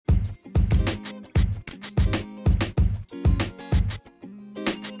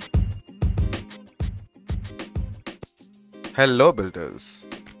Hello, builders.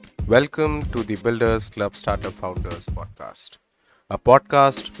 Welcome to the Builders Club Startup Founders podcast, a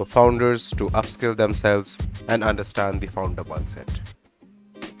podcast for founders to upskill themselves and understand the founder mindset.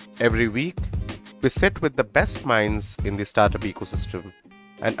 Every week, we sit with the best minds in the startup ecosystem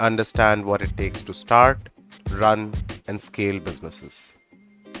and understand what it takes to start, run, and scale businesses.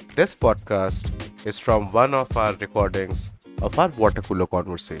 This podcast is from one of our recordings of our water cooler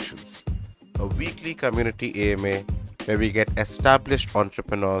conversations, a weekly community AMA where we get established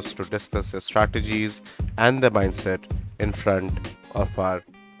entrepreneurs to discuss their strategies and their mindset in front of our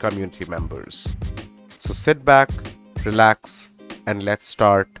community members. So sit back, relax, and let's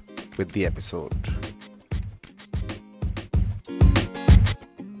start with the episode.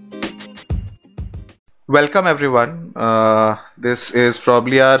 Welcome everyone. This is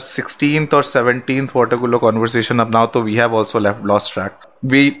probably our 16th or 17th water cooler conversation up now, so we have also lost track.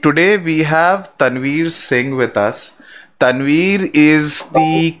 Today we have Tanveer Singh with us. Tanveer is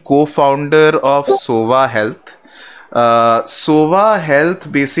the co-founder of Sova Health. Sova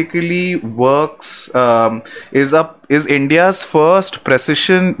Health basically works is India's first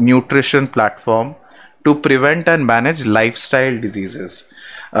precision nutrition platform to prevent and manage lifestyle diseases.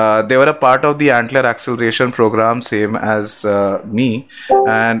 They were a part of the Antler Acceleration Program, same as me,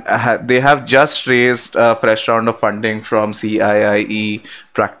 and they have just raised a fresh round of funding from CIIE,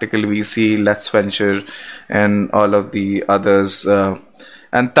 Practical VC, Let's Venture, and all of the others.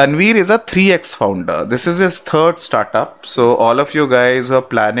 And Tanveer is a 3x founder. This is his third startup. So all of you guys who are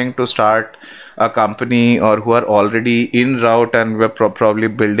planning to start a company or who are already in route and we're probably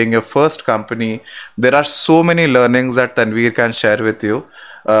building your first company, there are so many learnings that Tanveer can share with you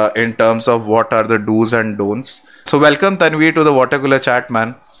in terms of what are the do's and don'ts. So welcome Tanveer to the Water Cooler Chat,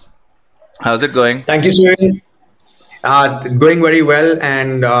 man. How's it going? Thank you, Singh. Going very well,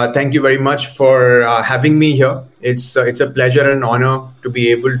 and thank you very much for having me here. It's a pleasure and honor to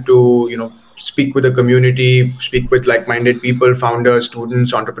be able to speak with the community, speak with like-minded people, founders,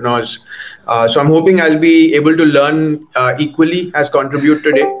 students, entrepreneurs. So I'm hoping I'll be able to learn equally as contribute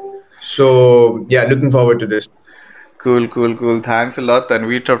today. So yeah, looking forward to this. Cool. Thanks a lot,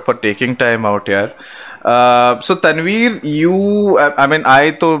 Tanveer, for taking time out here. So Tanveer,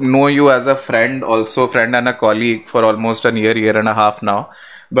 I know you as a friend, also friend and a colleague for almost a year and a half now.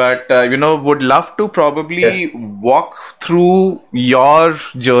 But, would love to probably walk through your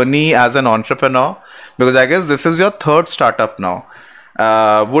journey as an entrepreneur, because I guess this is your third startup now.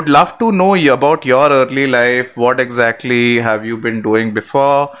 Would love to know about your early life. What exactly have you been doing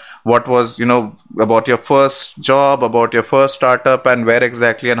before? What was, about your first job, about your first startup, and where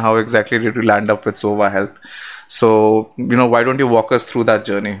exactly and how exactly did you land up with Sova Health? So, why don't you walk us through that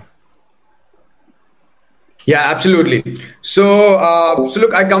journey? Yeah, absolutely. So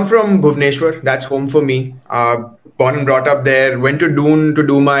look, I come from Bhubaneswar. That's home for me. Born and brought up there. Went to Doon to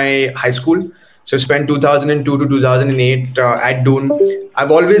do my high school. So spent 2002 to 2008 at Doon. I've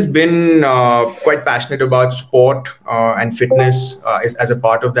always been quite passionate about sport and fitness as a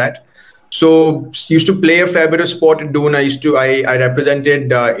part of that. So used to play a fair bit of sport at Doon. I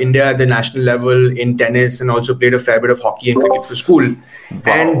represented India at the national level in tennis and also played a fair bit of hockey and cricket for school. Wow.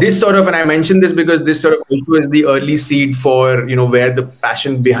 And I mentioned this because this sort of also is the early seed for, where the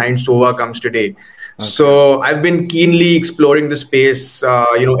passion behind Sova comes today. Okay. So I've been keenly exploring the space,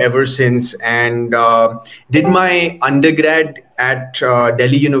 ever since, and did my undergrad at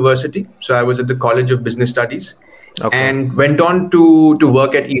Delhi University. So I was at the College of Business Studies, and went on to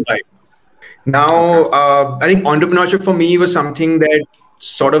work at EY. Now, I think entrepreneurship for me was something that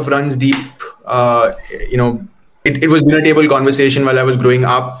sort of runs deep. It was dinner table conversation while I was growing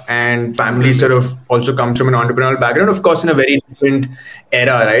up, and family sort of also comes from an entrepreneurial background, of course, in a very different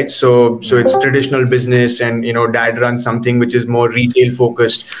era, right? So it's traditional business, and dad runs something which is more retail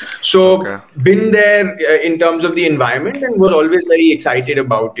focused. So been there in terms of the environment, and was always very excited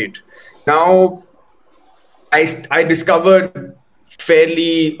about it. Now, I discovered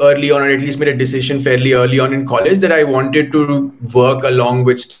fairly early on, or at least made a decision fairly early on in college, that I wanted to work along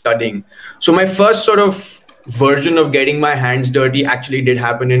with studying. So my first sort of version of getting my hands dirty actually did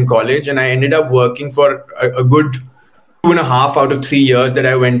happen in college, and I ended up working for a good 2.5 out of 3 years that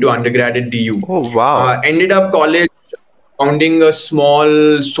I went to undergrad at DU. Oh, wow. Ended up college founding a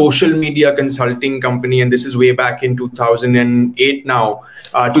small social media consulting company, and this is way back in 2008 now.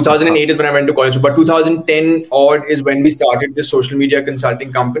 2008 is when I went to college, but 2010 odd is when we started this social media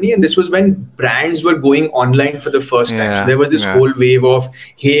consulting company, and this was when brands were going online for the first time. So there was this whole wave of,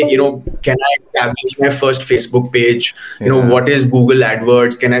 hey, can I establish my first Facebook page? What is Google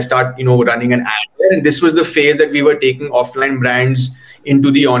AdWords? Can I start, running an ad there? And this was the phase that we were taking offline brands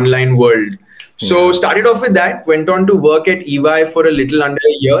into the online world. So started off with that, went on to work at EY for a little under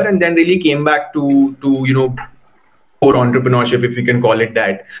a year, and then really came back to core entrepreneurship, if we can call it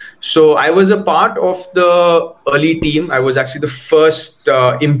that. So I was a part of the early team. I was actually the first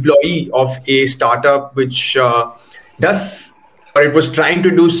employee of a startup which does, or it was trying to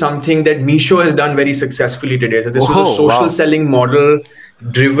do something that Meesho has done very successfully today. So this was a social selling model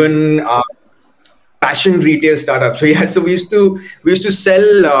driven fashion retail startup. So so we used to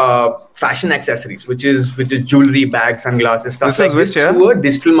sell fashion accessories, which is jewelry, bags, sunglasses, stuff like this, through a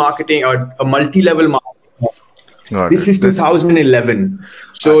digital marketing or a multi-level marketing. This is 2011.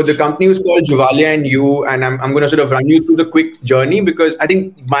 So the company was called Juvalia and You, and I'm going to sort of run you through the quick journey, because I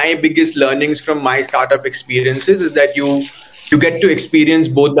think my biggest learnings from my startup experiences is that you get to experience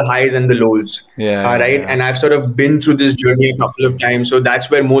both the highs and the lows. Right. Yeah. And I've sort of been through this journey a couple of times. So that's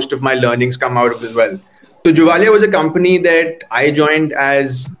where most of my learnings come out of as well. So Juvalia was a company that I joined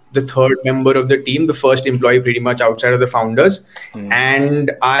as the third member of the team, the first employee pretty much outside of the founders.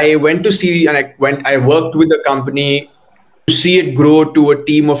 And I went to see, and I worked with the company to see it grow to a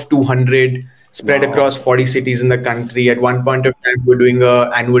team of 200 spread across 40 cities in the country. At one point of time, we were doing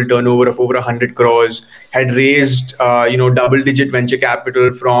an annual turnover of over 100 crores, had raised, double-digit venture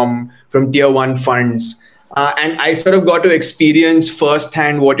capital from tier one funds. And I sort of got to experience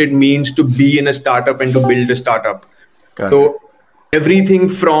firsthand what it means to be in a startup and to build a startup. So everything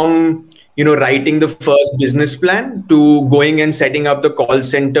from, writing the first business plan to going and setting up the call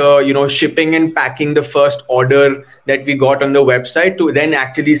center, shipping and packing the first order that we got on the website, to then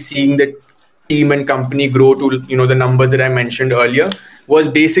actually seeing the team and company grow to, the numbers that I mentioned earlier, was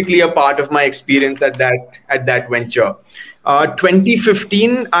basically a part of my experience at that venture.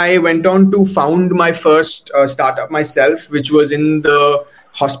 2015, I went on to found my first startup myself, which was in the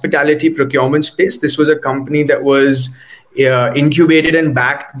hospitality procurement space. This was a company that was incubated and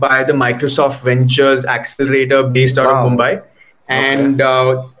backed by the Microsoft Ventures Accelerator based out of Mumbai. And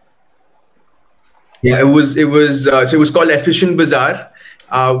it was called Efficient Bazaar.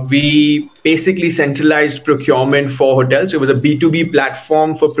 We basically centralized procurement for hotels. It was a B2B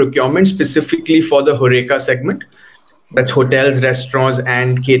platform for procurement specifically for the HoReCa segment. That's hotels, restaurants,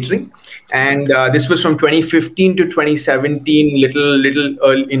 and catering. And this was from 2015 to 2017, little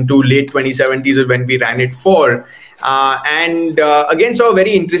early into late 2017s is when we ran it for. And again, saw a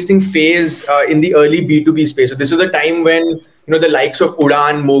very interesting phase in the early B2B space. So this was a time when the likes of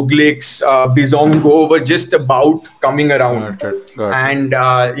Udaan, Moglix, Bizongo were just about coming around. And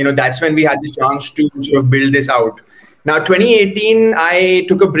that's when we had the chance to sort of build this out. Now, 2018, I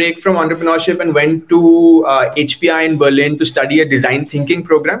took a break from entrepreneurship and went to HPI in Berlin to study a design thinking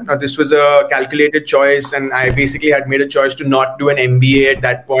program. Now, this was a calculated choice, and I basically had made a choice to not do an MBA at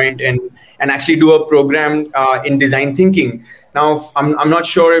that point and actually do a program in design thinking. Now, I'm not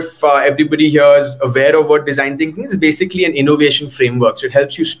sure if everybody here is aware of what design thinking is. It's basically an innovation framework. So it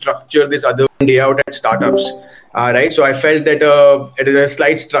helps you structure this other day out at startups. Right. So I felt that a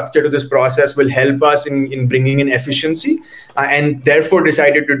slight structure to this process will help us in bringing in efficiency and therefore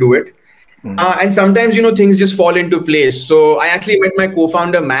decided to do it. And sometimes, things just fall into place. So I actually met my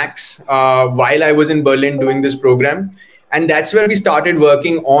co-founder, Max, while I was in Berlin doing this program. And that's where we started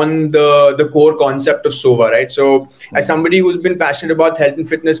working on the core concept of Sova, right? So as somebody who's been passionate about health and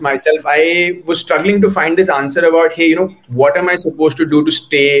fitness myself, I was struggling to find this answer about, hey, what am I supposed to do to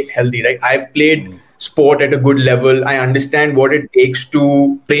stay healthy, right? I've played sport at a good level. I understand what it takes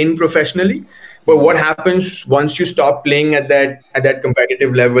to train professionally. But what happens once you stop playing at that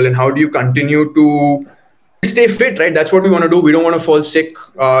competitive level, and how do you continue to stay fit, right? That's what we want to do. We don't want to fall sick.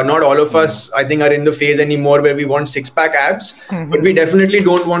 Not all of us, I think, are in the phase anymore where we want six-pack abs. But we definitely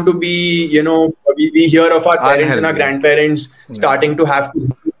don't want to be, we hear of our parents and our grandparents starting to have to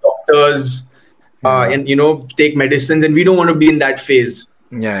go to doctors and, take medicines. And we don't want to be in that phase.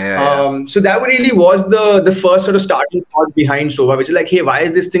 So that really was the first sort of starting thought behind Sova, which is like, hey, why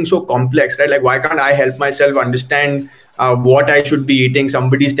is this thing so complex, right? Like, why can't I help myself understand what I should be eating?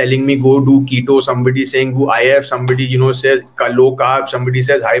 Somebody's telling me go do keto, somebody's saying go IF, somebody says low carb, somebody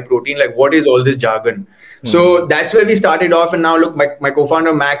says high protein. Like, what is all this jargon? So that's where we started off. And now look, my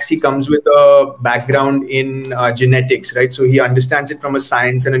co-founder Max, he comes with a background in genetics, right? So he understands it from a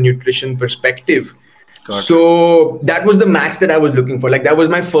science and a nutrition perspective. So that was the match that I was looking for. Like, that was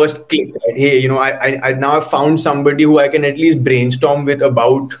my first click, right? Hey, I now have found somebody who I can at least brainstorm with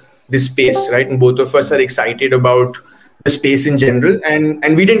about this space, right? And both of us are excited about the space in general.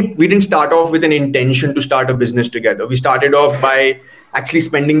 And we didn't start off with an intention to start a business together. We started off by actually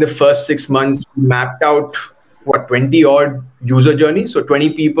spending the first 6 months, mapped out 20 odd user journeys. So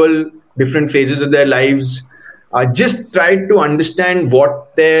 20 people, different phases of their lives, just tried to understand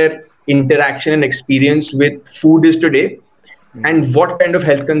what their interaction and experience with food is today, and what kind of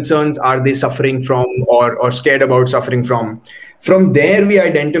health concerns are they suffering from, or scared about suffering from. From there, we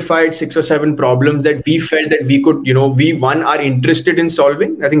identified 6 or 7 problems that we felt that we could, we one are interested in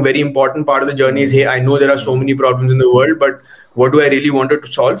solving. I think very important part of the journey is, hey, I know there are so many problems in the world, but what do I really want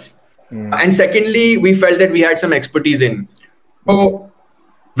to solve? And secondly, we felt that we had some expertise in. So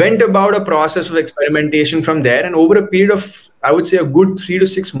went about a process of experimentation from there, and over a period of, I would say, a good 3 to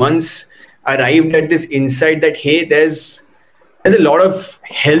 6 months, arrived at this insight that, hey, there's a lot of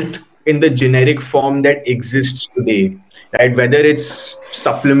health in the generic form that exists today, right? Whether it's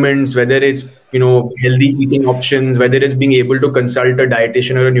supplements, whether it's healthy eating options, whether it's being able to consult a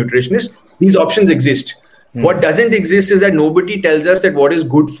dietitian or a nutritionist, these options exist. What doesn't exist is that nobody tells us that what is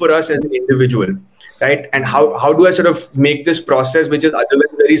good for us as an individual, right? And how do I sort of make this process, which is otherwise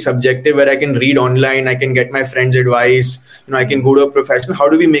very subjective, where I can read online, I can get my friend's advice, I can go to a professional. How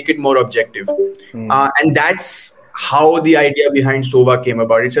do we make it more objective? And that's how the idea behind Sova came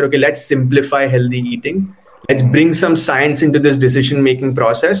about. It said, okay, let's simplify healthy eating. Let's bring some science into this decision-making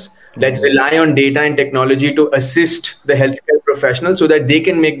process. Let's rely on data and technology to assist the healthcare professionals so that they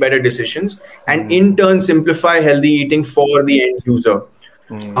can make better decisions, and in turn simplify healthy eating for the end user.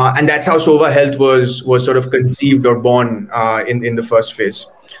 And that's how Sova Health was sort of conceived or born in the first phase.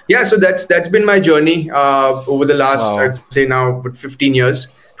 Yeah, so that's been my journey over the last, I'd say now, 15 years,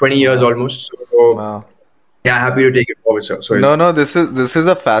 20 years almost. So, yeah, happy to take it forward, sir. Sorry. No, this is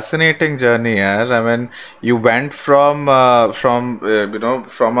a fascinating journey, yeah. I mean, you went from a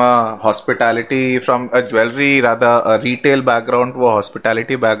hospitality, from a jewelry, rather a retail background, to a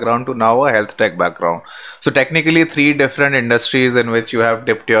hospitality background, to now a health tech background. So technically 3 different industries in which you have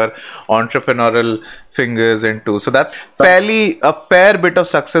dipped your entrepreneurial fingers into. So that's a fair bit of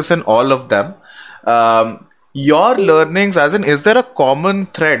success in all of them. Your learnings, as in, is there a common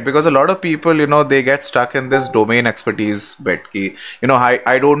thread? Because a lot of people, they get stuck in this domain expertise bit.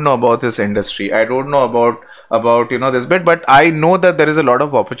 I don't know about this industry. I don't know about this bit, but I know that there is a lot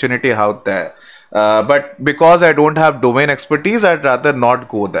of opportunity out there. But because I don't have domain expertise, I'd rather not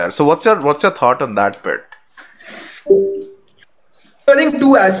go there. So what's your thought on that bit? I think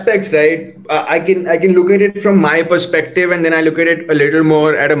 2 aspects, right? I can look at it from my perspective, and then I look at it a little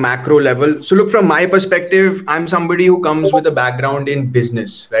more at a macro level. So look, from my perspective, I'm somebody who comes with a background in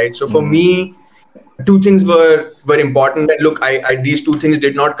business, right? So for me, 2 things were important. And look, these 2 things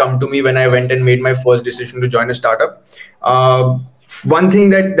did not come to me when I went and made my first decision to join a startup. One thing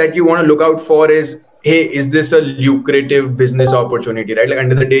that you want to look out for is, hey, is this a lucrative business opportunity, right? Like,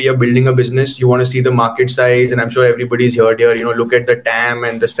 end of the day, you're building a business, you want to see the market size, and I'm sure everybody's heard here, look at the TAM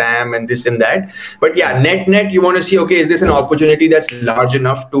and the SAM and this and that. But yeah, net, you want to see, okay, is this an opportunity that's large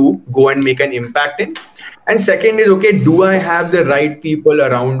enough to go and make an impact in? And second is, okay, do I have the right people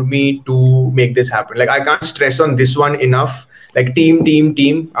around me to make this happen? Like, I can't stress on this one enough. Like, team.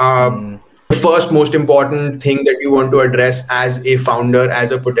 The first most important thing that you want to address as a founder, as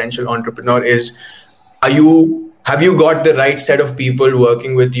a potential entrepreneur is, have you got the right set of people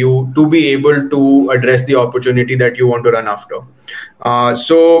working with you to be able to address the opportunity that you want to run after?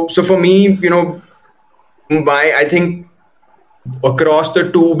 So for me, I think across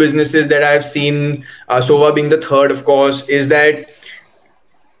the 2 businesses that I've seen, Sova being the third, of course, is that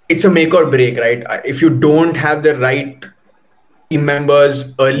it's a make or break, right? If you don't have the right team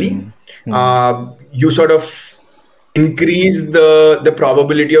members early, you sort of increase the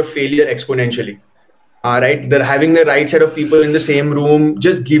probability of failure exponentially. Right, having the right set of people in the same room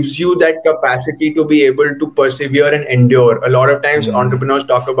just gives you that capacity to be able to persevere and endure. A lot of times entrepreneurs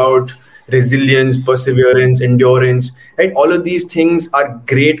talk about resilience, perseverance, endurance, right? All of these things are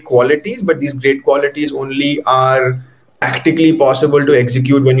great qualities, but these great qualities only are practically possible to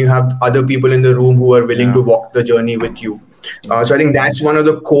execute when you have other people in the room who are willing to walk the journey with you. So I think that's one of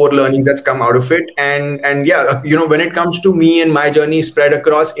the core learnings that's come out of it. And yeah, when it comes to me and my journey spread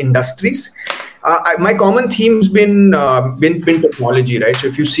across industries, my common theme's been technology, right? So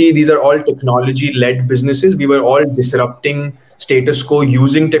if you see, these are all technology-led businesses. We were all disrupting status quo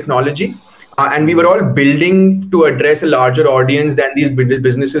using technology, and we were all building to address a larger audience than these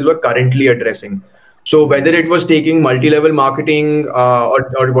businesses were currently addressing. So whether it was taking multi-level marketing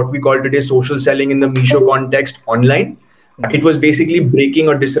or what we call today social selling in the Misho context online, it was basically breaking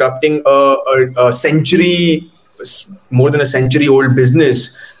or disrupting a century, more than a century old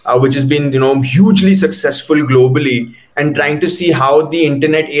business, which has been hugely successful globally, and trying to see how the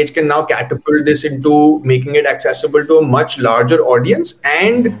internet age can now catapult this into making it accessible to a much larger audience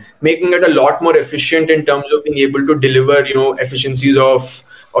and making it a lot more efficient in terms of being able to deliver efficiencies of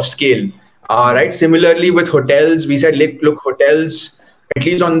scale. Right. Similarly with hotels, we said, look, hotels at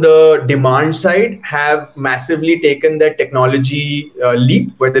least on the demand side, have massively taken that technology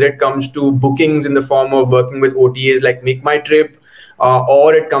leap, whether it comes to bookings in the form of working with OTAs like Make My Trip,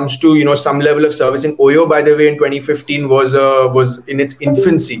 or it comes to some level of servicing. Oyo, by the way, in 2015 was in its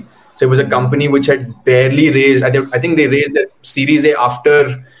infancy. So it was a company which had barely raised. I think they raised the Series A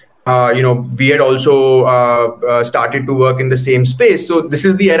after we had also started to work in the same space. So this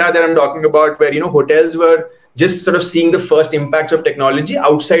is the era that I'm talking about, where hotels were just sort of seeing the first impacts of technology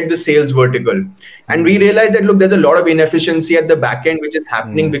outside the sales vertical, and we realized that, look, there's a lot of inefficiency at the back end which is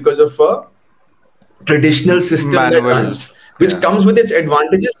happening because of a traditional system that runs, which comes with its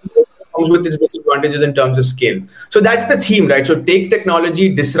advantages, comes with its disadvantages in terms of scale. So that's the theme, right? So take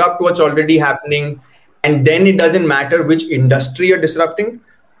technology, disrupt what's already happening, and then it doesn't matter which industry you're disrupting.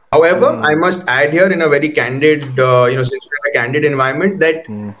 However, I must add here, in a very candid, since we're in a candid environment, that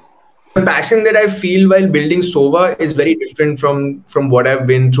the passion that I feel while building Sova is very different from what I've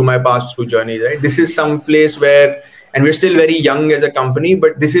been through my past through journey, right? This is some place where, and we're still very young as a company,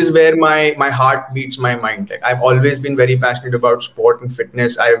 but this is where my heart beats my mind. Like, I've always been very passionate about sport and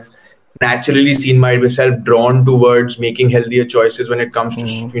fitness. I've naturally seen myself drawn towards making healthier choices when it comes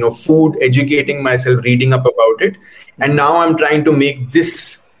to food, educating myself, reading up about it, and now I'm trying to make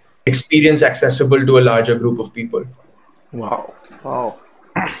this experience accessible to a larger group of people. Wow.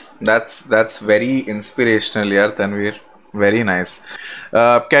 That's very inspirational, yeah, Tanveer. Very nice.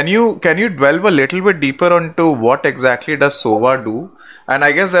 Can you delve a little bit deeper onto what exactly does Sova do? And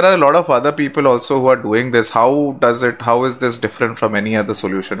I guess there are a lot of other people also who are doing this. How is this different from any other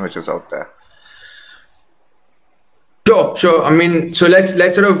solution which is out there? Sure. I mean, so let's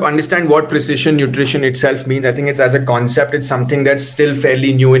sort of understand what precision nutrition itself means. I think it's, as a concept, it's something that's still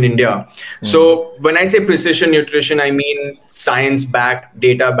fairly new in India. So when I say precision nutrition, I mean science-backed,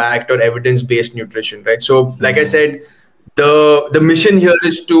 data-backed, or evidence-based nutrition, right? So like I said, the mission here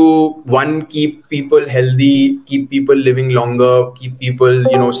is to, one, keep people healthy, keep people living longer, keep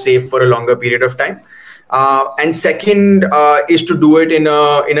people safe for a longer period of time. And second is to do it in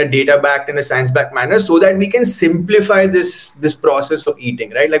a data-backed and a science-backed manner, so that we can simplify this process of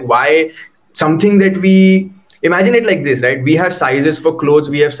eating, right? Like, why something that we imagine it like this, right? We have sizes for clothes,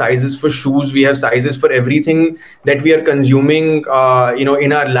 we have sizes for shoes, we have sizes for everything that we are consuming,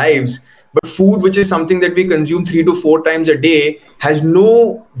 in our lives. But food, which is something that we consume 3 to 4 times a day, has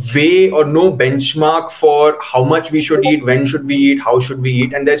no way or no benchmark for how much we should eat, when should we eat, how should we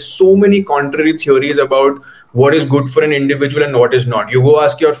eat. And there's so many contrary theories about what is good for an individual and what is not. You go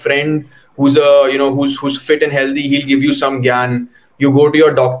ask your friend who's who's fit and healthy, he'll give you some gyan. You go to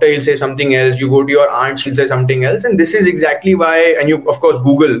your doctor, he'll say something else. You go to your aunt, she'll say something else. And this is exactly why, and you, of course,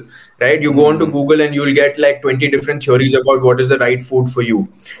 Google, right? You go onto Google and you'll get like 20 different theories about what is the right food for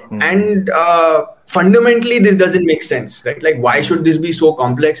you. And fundamentally, this doesn't make sense, right? Like, why should this be so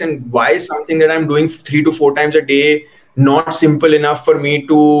complex? And why is something that I'm doing 3 to 4 times a day not simple enough for me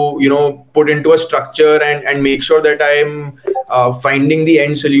to, put into a structure and make sure that I'm finding the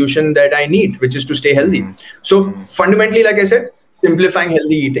end solution that I need, which is to stay healthy. So fundamentally, like I said, simplifying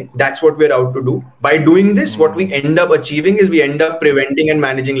healthy eating. That's what we're out to do. By doing this, what we end up achieving is we end up preventing and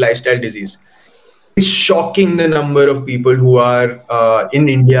managing lifestyle disease. It's shocking the number of people who are in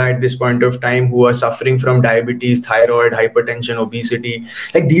India at this point of time who are suffering from diabetes, thyroid, hypertension, obesity.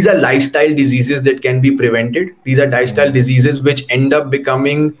 Like, these are lifestyle diseases that can be prevented. These are lifestyle diseases which end up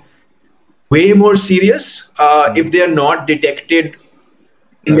becoming way more serious if they are not detected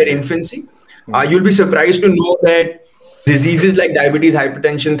in their infancy. You'll be surprised to know that diseases like diabetes,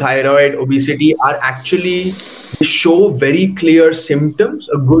 hypertension, thyroid, obesity are actually, they show very clear symptoms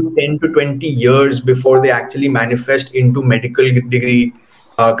a good 10 to 20 years before they actually manifest into medical degree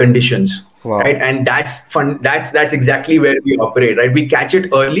conditions. Right? And that's fun. That's exactly where we operate, right? We catch it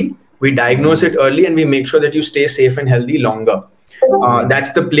early, we diagnose it early, and we make sure that you stay safe and healthy longer.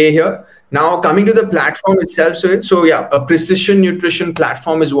 That's the play here. Now, coming to the platform itself. So yeah, a precision nutrition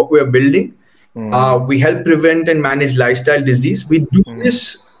platform is what we're building. We help prevent and manage lifestyle disease. We do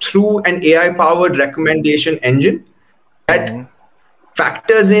this through an AI-powered recommendation engine that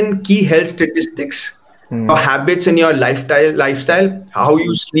factors in key health statistics, your habits and your lifestyle, how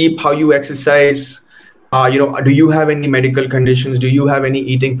you sleep, how you exercise, do you have any medical conditions, do you have any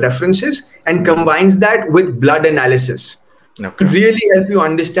eating preferences, and combines that with blood analysis. To really help you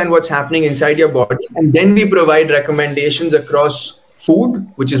understand what's happening inside your body. And then we provide recommendations across food,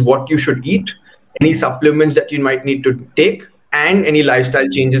 which is what you should eat, any supplements that you might need to take, and any lifestyle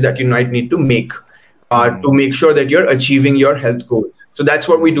changes that you might need to make sure that you're achieving your health goals. So that's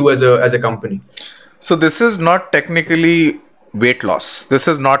what we do as a company. So this is not technically weight loss. This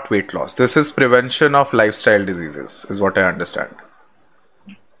is not weight loss. This is prevention of lifestyle diseases, is what I understand.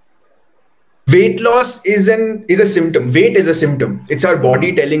 Weight loss is a symptom. Weight is a symptom. It's our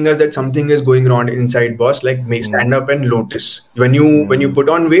body telling us that something is going wrong inside, boss. Like, make stand up and notice. When you put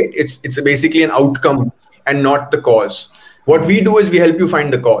on weight, it's basically an outcome and not the cause. What we do is we help you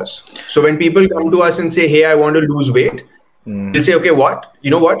find the cause. So when people come to us and say, "Hey, I want to lose weight," they'll say, "Okay, what?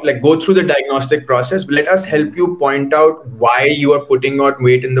 You know what? Like, go through the diagnostic process. Let us help you point out why you are putting on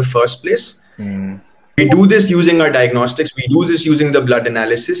weight in the first place." We do this using our diagnostics. We do this using the blood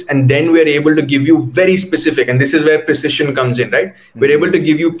analysis, and then we're able to give you very specific. And this is where precision comes in, right? We're able to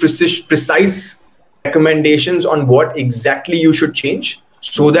give you precise recommendations on what exactly you should change,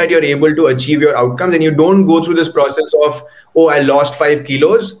 so that you're able to achieve your outcomes, and you don't go through this process of, "Oh, I lost 5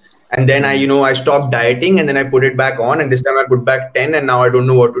 kilos, and then I stopped dieting, and then I put it back on, and this time I put back 10, and now I don't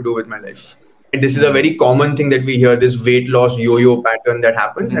know what to do with my life." And this is a very common thing that we hear, this weight loss yo-yo pattern that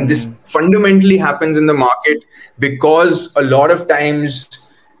happens. And this fundamentally happens in the market because a lot of times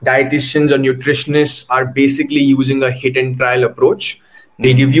dietitians or nutritionists are basically using a hit and trial approach.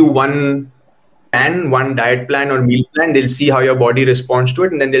 They give you one diet plan or meal plan. They'll see how your body responds to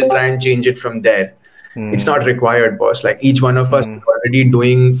it, and then they'll try and change it from there. It's not required, boss. Like, each one of us is already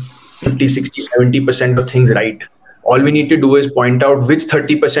doing 50, 60, 70% of things right. All we need to do is point out which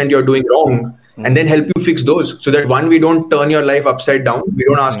 30% you're doing wrong, and then help you fix those, so that we don't turn your life upside down. We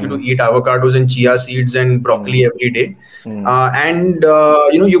don't ask you to eat avocados and chia seeds and broccoli every day.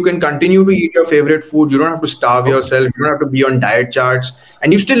 You can continue to eat your favorite food. You don't have to starve yourself. You don't have to be on diet charts,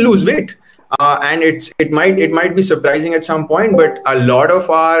 and you still lose weight. And it might be surprising at some point, but a lot of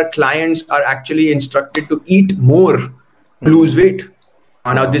our clients are actually instructed to eat more to lose weight.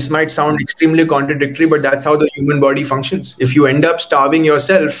 Now, this might sound extremely contradictory, but that's how the human body functions. If you end up starving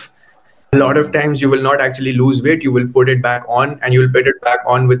yourself, a lot of times you will not actually lose weight. You will put it back on, and you will put it back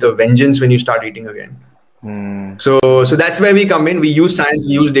on with a vengeance when you start eating again. So that's where we come in. We use science,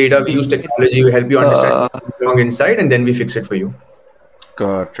 we use data, we use technology. We help you understand what's wrong inside, and then we fix it for you.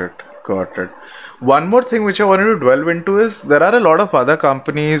 Got it. One more thing which I wanted to delve into is there are a lot of other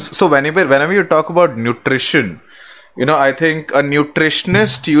companies. So whenever you talk about nutrition, I think a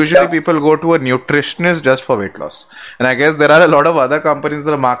nutritionist, usually people go to a nutritionist just for weight loss. And I guess there are a lot of other companies in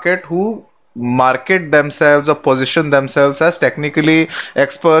the market who market themselves or position themselves as technically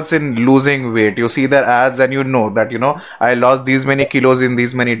experts in losing weight. You see their ads and that, I lost these many kilos in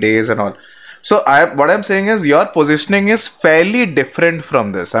these many days and all. So what I'm saying is your positioning is fairly different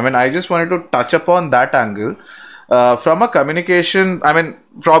from this. I mean, I just wanted to touch upon that angle. From a communication,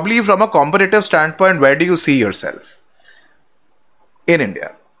 probably from a competitive standpoint, where do you see yourself in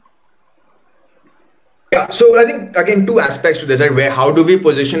India? Yeah, so I think, again, two aspects to this, right? How do we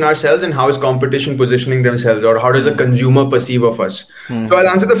position ourselves, and how is competition positioning themselves, or how does a consumer perceive of us? So I'll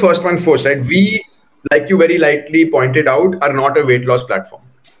answer the first one first, right? We, like you very lightly pointed out, are not a weight loss platform.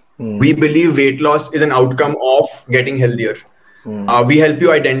 We believe weight loss is an outcome of getting healthier. We help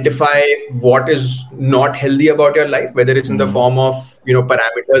you identify what is not healthy about your life, whether it's in the form of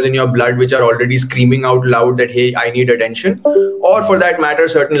parameters in your blood which are already screaming out loud that, hey, I need attention, or for that matter,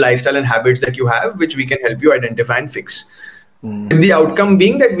 certain lifestyle and habits that you have which we can help you identify and fix. The outcome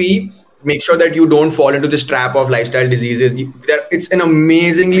being that we make sure that you don't fall into this trap of lifestyle diseases. It's an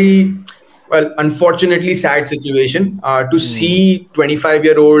amazingly, unfortunately sad situation to see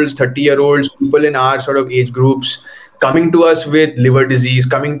 25-year-olds, 30-year-olds, people in our sort of age groups coming to us with liver disease,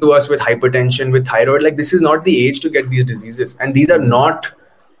 coming to us with hypertension, with thyroid. Like, this is not the age to get these diseases. And these are not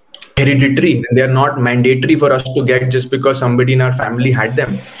hereditary, and they are not mandatory for us to get just because somebody in our family had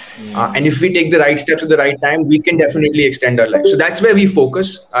them. And if we take the right steps at the right time, we can definitely extend our life. So that's where we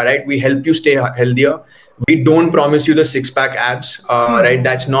focus, right? We help you stay healthier. We don't promise you the six-pack abs, right?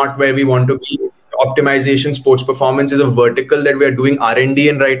 That's not where we want to be. Optimization, sports performance is a vertical that we are doing R&D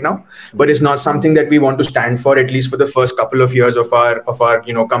in right now, but it's not something that we want to stand for, at least for the first couple of years of our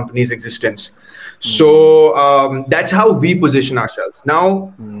company's existence. So that's how we position ourselves.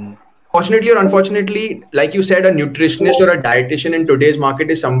 Now, fortunately or unfortunately, like you said, a nutritionist or a dietitian in today's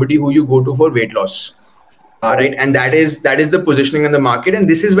market is somebody who you go to for weight loss, right? And that is the positioning in the market, and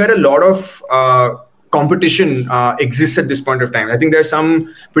this is where a lot of competition exists at this point of time. I think there are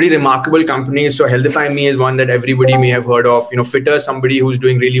some pretty remarkable companies. So Healthify Me is one that everybody may have heard of. Fitter is somebody who's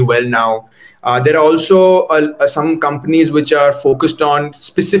doing really well now. There are also some companies which are focused on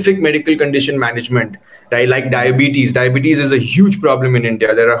specific medical condition management, right? Like diabetes. Diabetes is a huge problem in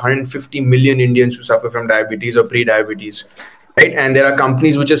India. There are 150 million Indians who suffer from diabetes or pre-diabetes, right? And there are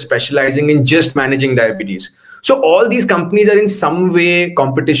companies which are specializing in just managing diabetes. So all these companies are in some way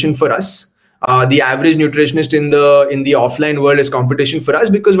competition for us. The average nutritionist in the offline world is competition for us,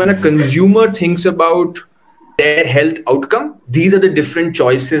 because when a consumer thinks about their health outcome, these are the different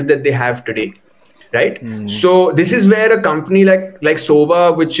choices that they have today. Right. So this is where a company like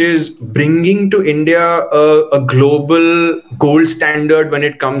Sova, which is bringing to India a global gold standard when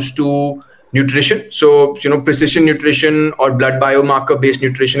it comes to nutrition. So, precision nutrition or blood biomarker based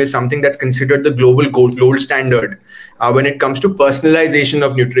nutrition is something that's considered the global gold standard when it comes to personalization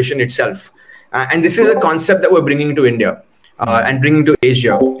of nutrition itself. And this is a concept that we're bringing to India. And bringing to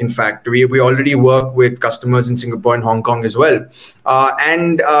Asia. In fact, we already work with customers in Singapore and Hong Kong as well.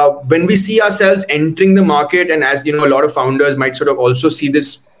 And when we see ourselves entering the market, and as a lot of founders might sort of also see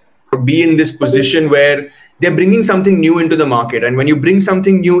this or be in this position where they're bringing something new into the market. And when you bring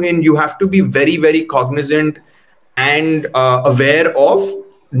something new in, you have to be very, very cognizant and aware of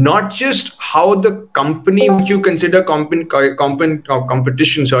not just how the company which you consider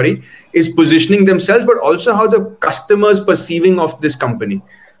competition, is positioning themselves, but also how the customers perceiving of this company.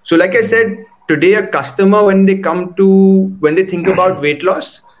 So like I said, today a customer, when they think about weight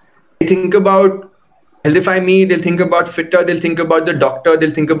loss, they think about Healthify Me, they'll think about Fitter, they'll think about the doctor,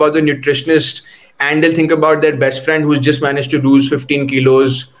 they'll think about the nutritionist, and they'll think about their best friend who's just managed to lose 15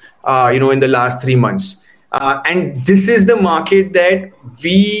 kilos, in the last 3 months. And this is the market that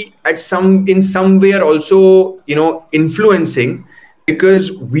we in some way are also, influencing,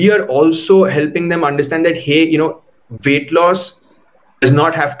 because we are also helping them understand that, hey, weight loss does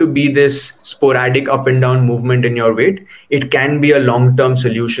not have to be this sporadic up and down movement in your weight. It can be a long-term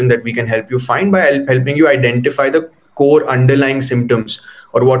solution that we can help you find by helping you identify the core underlying symptoms,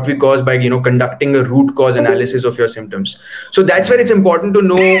 or what we cause by, conducting a root cause analysis of your symptoms. So that's where it's important to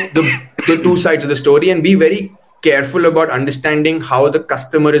know the two sides of the story and be very careful about understanding how the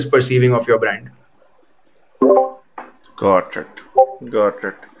customer is perceiving of your brand. Got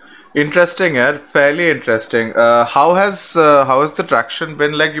it. Interesting, yeah. Fairly interesting. How has the traction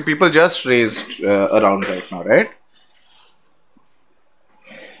been? Like, you people just raised around right now, right?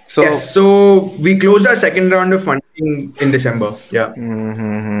 So, yes, so we closed our second round of funding in December. Yeah.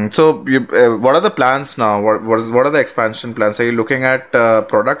 So, what are the plans now? What are the expansion plans? Are you looking at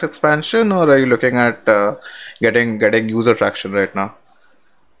product expansion, or are you looking at getting user traction right now?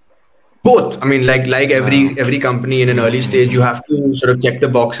 Both. I mean, like every company in an early stage, you have to sort of check the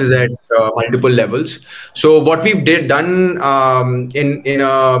boxes at multiple levels. So what we've done in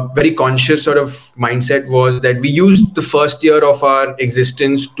a very conscious sort of mindset was that we used the first year of our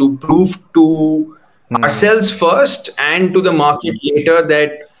existence to prove to ourselves first and to the market later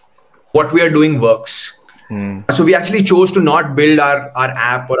that what we are doing works. So we actually chose to not build our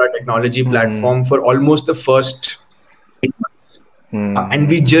app or our technology platform for almost the first 8 months. And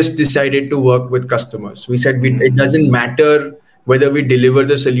we just decided to work with customers. We said it doesn't matter whether we deliver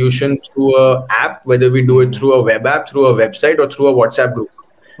the solution through an app, whether we do it through a web app, through a website, or through a WhatsApp group.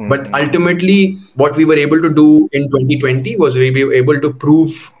 But ultimately, what we were able to do in 2020 was we were able to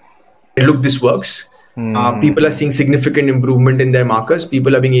prove, look, this works. People are seeing significant improvement in their markers.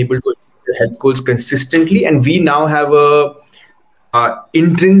 People are being able to achieve their health goals consistently. And we now have a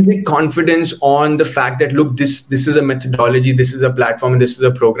intrinsic confidence on the fact that, look, this is a methodology, this is a platform, and this is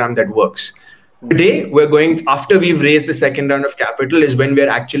a program that works. Today, after we've raised the second round of capital, is when we're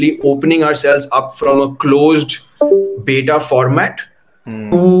actually opening ourselves up from a closed beta format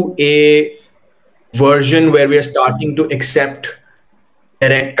to a version where we're starting to accept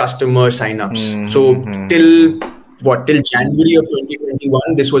direct customer signups. So till January of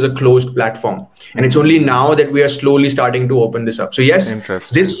 2021, this was a closed platform. And it's only now that we are slowly starting to open this up. So yes,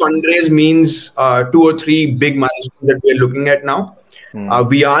 this fundraise means 2 or 3 big milestones that we're looking at now.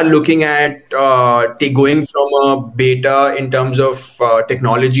 We are looking at going from a beta in terms of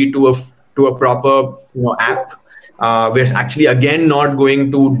technology to a proper app. We're actually, again, not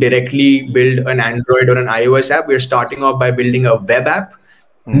going to directly build an Android or an iOS app. We're starting off by building a web app.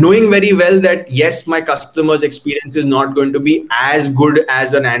 Knowing very well that, yes, my customer's experience is not going to be as good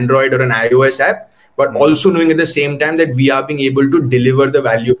as an Android or an iOS app, but also knowing at the same time that we are being able to deliver the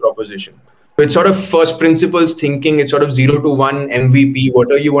value proposition. So it's sort of first principles thinking. It's sort of 0 to 1 MVP,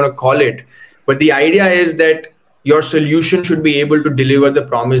 whatever you want to call it. But the idea is that your solution should be able to deliver the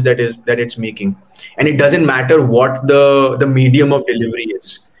promise that it's making. And it doesn't matter what the medium of delivery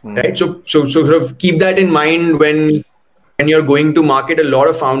is, right? So sort of keep that in mind when you're going to market. A lot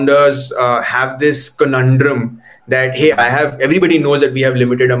of founders have this conundrum that, hey, everybody knows that we have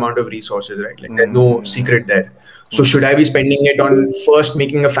limited amount of resources, right? Like there's no secret there. So should I be spending it on first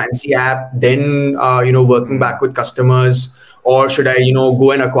making a fancy app, then working back with customers, or should I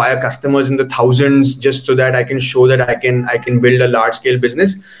go and acquire customers in the thousands just so that I can show that I can build a large scale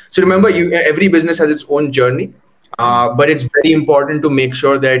business? So remember, every business has its own journey, but it's very important to make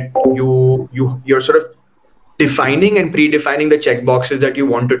sure that you're sort of defining and predefining the check boxes that you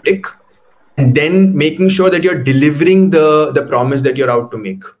want to tick, and then making sure that you're delivering the promise that you're out to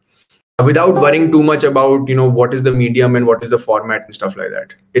make, without worrying too much about what is the medium and what is the format and stuff like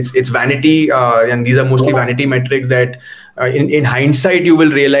that. It's vanity, and these are mostly vanity metrics that in hindsight you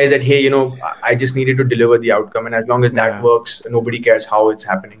will realize that, hey, I just needed to deliver the outcome, and as long as that works, nobody cares how it's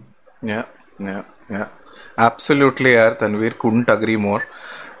happening. Yeah. Absolutely, yaar. Tanveer, couldn't agree more.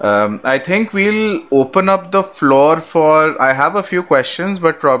 I think we'll open up the floor for. I have a few questions,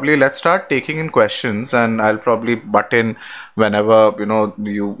 but probably let's start taking in questions, and I'll probably butt in whenever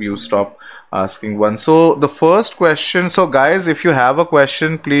you stop asking one. So the first question. So guys, if you have a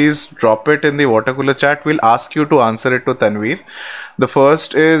question, please drop it in the water cooler chat. We'll ask you to answer it to Tanveer. The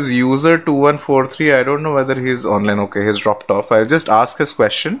first is user 2143. I don't know whether he's online. Okay, he's dropped off. I'll just ask his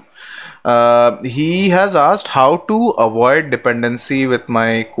question. He has asked how to avoid dependency with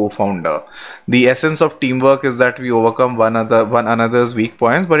my co-founder. The essence of teamwork is that we overcome one another's weak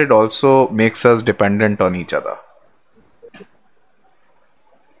points, but it also makes us dependent on each other.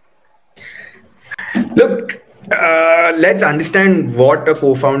 Look, let's understand what a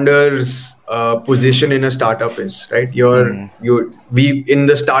co-founder's position in a startup is, right? We in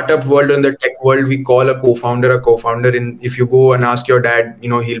the startup world, in the tech world, we call a co-founder a co-founder. If you go and ask your dad,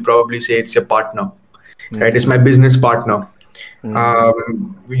 he'll probably say it's a partner, right? It's my business partner.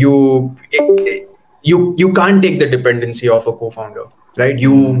 You can't take the dependency of a co-founder, right?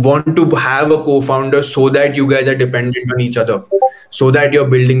 You want to have a co-founder so that you guys are dependent on each other, so that you're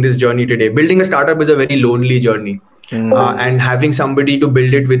building this journey today. Building a startup is a very lonely journey. And having somebody to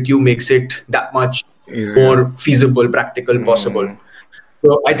build it with you makes it that much more feasible, practical, possible.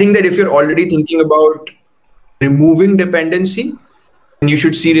 So I think that if you're already thinking about removing dependency, then you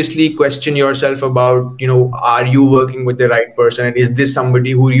should seriously question yourself about, are you working with the right person? And is this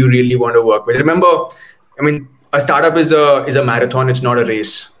somebody who you really want to work with? Remember, a startup is a marathon. It's not a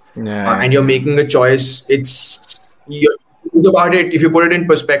race. And you're making a choice. Think about it. If you put it in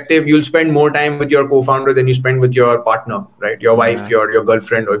perspective, you'll spend more time with your co-founder than you spend with your partner, right? Your wife, your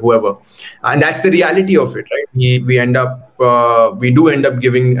girlfriend, or whoever. And that's the reality of it, right? We do end up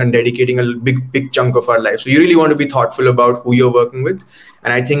giving and dedicating a big chunk of our life. So you really want to be thoughtful about who you're working with.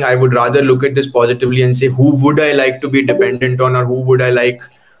 And I think I would rather look at this positively and say, who would I like to be dependent on, or who would I like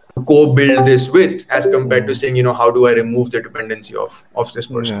to co-build this with, as compared to saying, how do I remove the dependency of this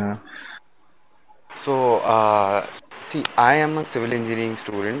person? So, see, I am a civil engineering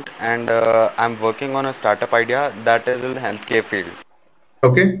student, and I'm working on a startup idea that is in the healthcare field.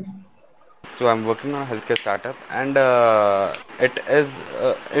 Okay. So I'm working on a healthcare startup, and it is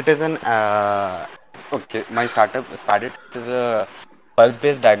an okay. My startup started is a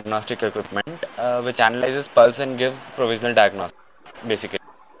pulse-based diagnostic equipment which analyzes pulse and gives provisional diagnosis, basically.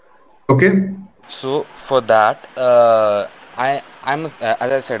 Okay. So for that, as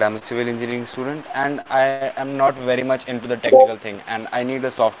I said, I'm a civil engineering student, and I am not very much into the technical thing, and I need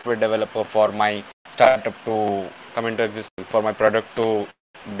a software developer for my startup to come into existence, for my product to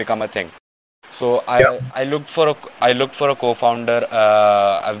become a thing. So I looked for a co-founder.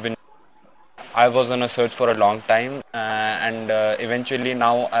 I was on a search for a long time, and eventually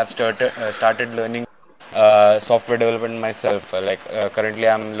now I've started learning software development myself. Currently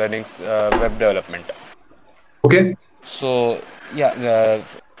I'm learning web development. Okay. So yeah,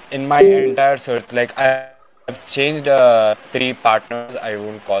 in my entire search, I've changed 3 partners. I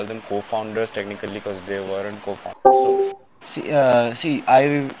won't call them co-founders technically because they weren't co-founders. So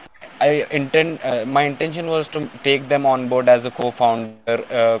my intention was to take them on board as a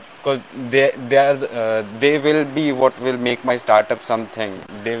co-founder because they will be what will make my startup something.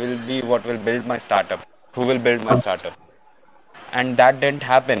 They will be what will build my startup. Who will build my startup? And that didn't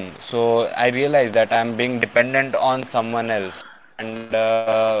happen. So I realized that I'm being dependent on someone else. And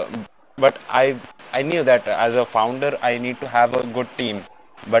but I knew that as a founder, I need to have a good team.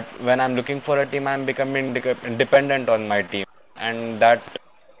 But when I'm looking for a team, I'm becoming dependent on my team, and that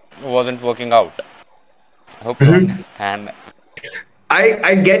wasn't working out. I hope you understand.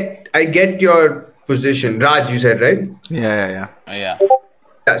 I get your position. Raj, you said, right? Yeah.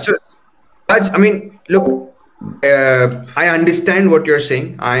 So, Raj, look, I understand what you're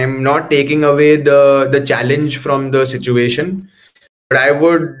saying. I am not taking away the challenge from the situation, but I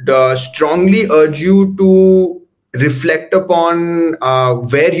would strongly urge you to reflect upon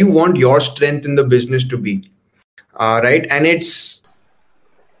where you want your strength in the business to be. Right? And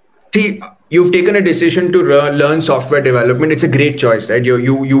you've taken a decision to learn software development. It's a great choice, right?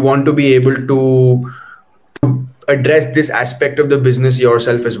 You want to be able to address this aspect of the business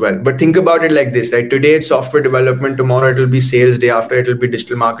yourself as well. But think about it like this, right? Today it's software development, tomorrow it'll be sales, day after it'll be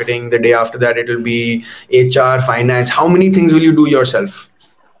digital marketing, the day after that it'll be HR, finance. How many things will you do yourself?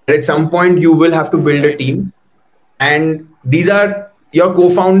 At some point you will have to build a team, and these are your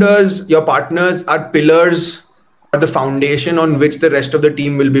co-founders, your partners are pillars or the foundation on which the rest of the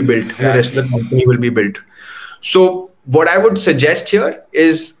team will be built, and the rest of the company will be built. So what I would suggest here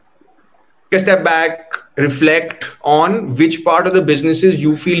is take a step back, reflect on which part of the businesses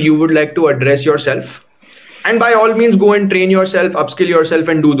you feel you would like to address yourself. And by all means, go and train yourself, upskill yourself,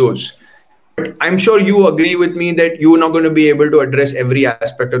 and do those. But I'm sure you agree with me that you're not going to be able to address every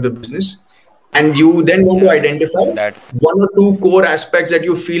aspect of the business. And you then want to identify one or two core aspects that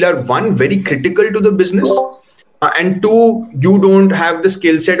you feel are, one, very critical to the business, and two, you don't have the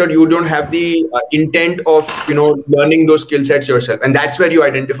skill set or you don't have the intent of learning those skill sets yourself. And that's where you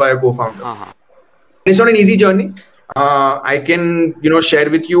identify a co-founder. It's not an easy journey. I can share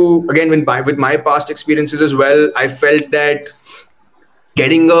with you again with my past experiences as well. I felt that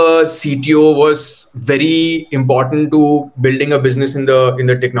getting a CTO was very important to building a business in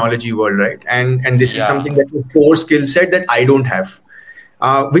the technology world, right? And this is something that's a core skill set that I don't have,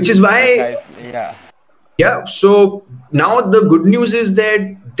 which is why so now the good news is that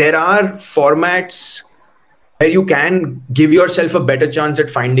there are formats where you can give yourself a better chance at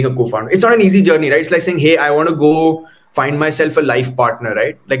finding a co-founder. It's not an easy journey, right? It's like saying, hey, I want to go find myself a life partner,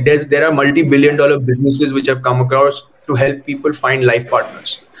 right? Like there are multi-billion-dollar businesses which have come across to help people find life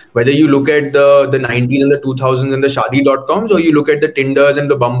partners. Whether you look at the 90s and the 2000s and the Shaadi.coms, or you look at the Tinders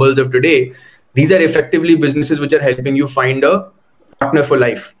and the Bumbles of today, these are effectively businesses which are helping you find a partner for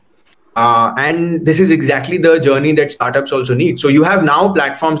life. And this is exactly the journey that startups also need. So you have now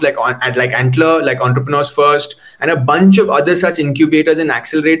platforms like Antler, like Entrepreneurs First, and a bunch of other such incubators and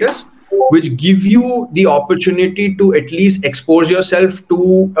accelerators, which give you the opportunity to at least expose yourself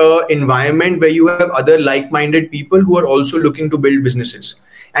to an environment where you have other like-minded people who are also looking to build businesses.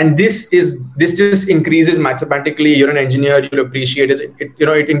 And this just increases mathematically. You're an engineer, you'll appreciate it.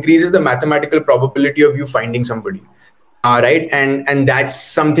 It increases the mathematical probability of you finding somebody. Right. And that's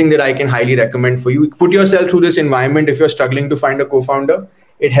something that I can highly recommend for you. Put yourself through this environment if you're struggling to find a co-founder.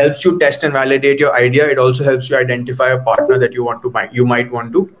 It helps you test and validate your idea. It also helps you identify a partner that you might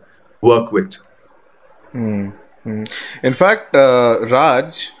want to work with. In fact,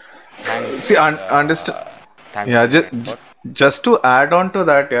 Raj, see, understand. Just to add on to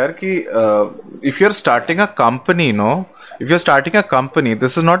that, if you're starting a company,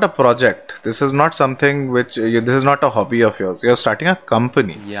 this is not a project. This is not something this is not a hobby of yours. You're starting a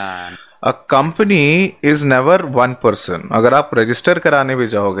company. Yeah. A company is never one person. अगर आप register कराने भी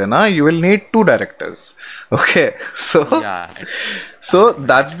जाओगे ना, you will need 2 directors. Okay, so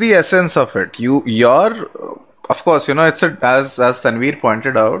that's the essence of it. Of course, it's as Tanveer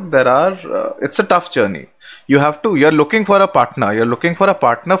pointed out, it's a tough journey. You're looking for a partner. You're looking for a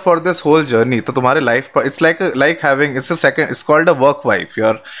partner for this whole journey. So तुम्हारे life, it's called a work wife.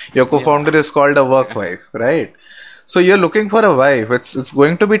 Your co-founder is called a work wife, right? So you're looking for a wife. It's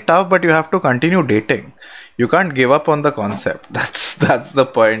going to be tough, but you have to continue dating. You can't give up on the concept. That's the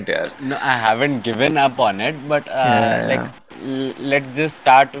point, No, I haven't given up on it, but let's just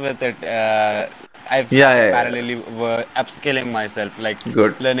start with it. I've parallelly upskilling myself,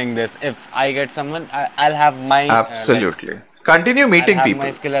 learning this. If I get someone, I'll have my absolutely continue meeting I'll have people.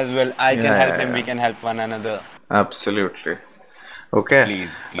 My skill as well. I can help him. We can help one another. Absolutely. Okay.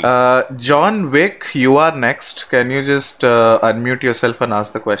 Please. John Wick, you are next. Can you just unmute yourself and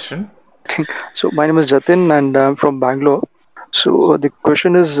ask the question? So my name is Jatin and I'm from Bangalore. So the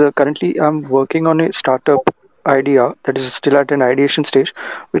question is, currently I'm working on a startup idea that is still at an ideation stage,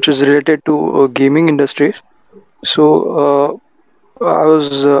 which is related to gaming industry. So I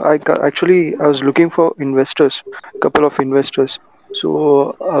was looking for investors, couple of investors.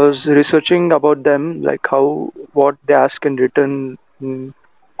 So I was researching about them, like what they ask in return in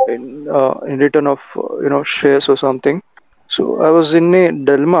return of shares or something. So I was in a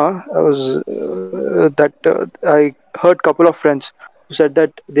dilemma. I heard couple of friends who said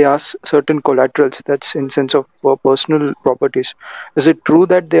that they ask certain collaterals, that's in sense of personal properties. Is it true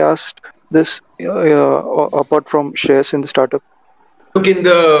that they asked this apart from shares in the startup? Look, in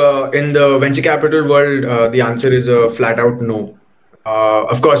the venture capital world, the answer is a flat out no.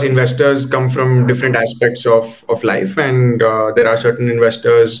 Of course, investors come from different aspects of life, and there are certain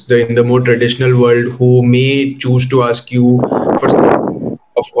investors in the more traditional world who may choose to ask you for some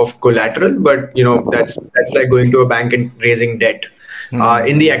of collateral, but that's like going to a bank and raising debt.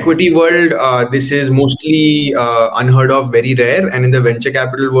 In the equity world, this is mostly unheard of, very rare, and in the venture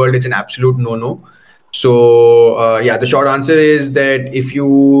capital world, it's an absolute no-no. So the short answer is that if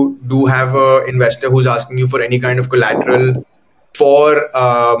you do have an investor who's asking you for any kind of collateral for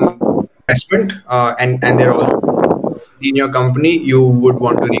investment, and they're also in your company, you would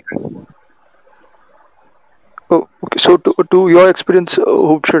want to reconsider. Oh, okay. So to your experience,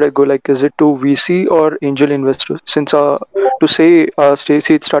 who should I go? Like, is it to VC or angel investors? Since to say stage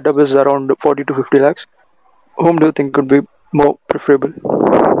seed startup is around 40 to 50 lakhs, whom do you think could be more preferable?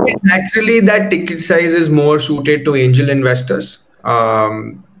 Naturally, that ticket size is more suited to angel investors.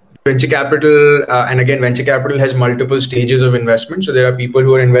 Venture capital, and again, venture capital has multiple stages of investment. So there are people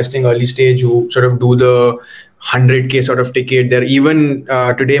who are investing early stage who sort of do the 100K sort of ticket. There are even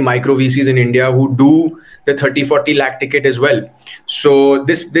today micro VCs in India who do the 30-40 lakh ticket as well. So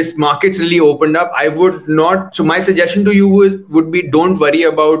this market's really opened up. I would not. So my suggestion to you would be, don't worry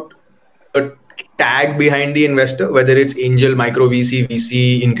about a tag behind the investor, whether it's angel, micro VC,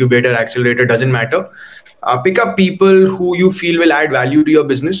 VC, incubator, accelerator, doesn't matter. Pick up people who you feel will add value to your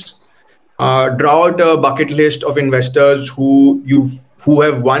business. Draw out a bucket list of investors who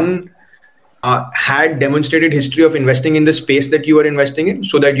have had demonstrated history of investing in the space that you are investing in,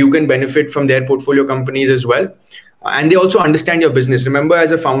 so that you can benefit from their portfolio companies as well. And they also understand your business. Remember,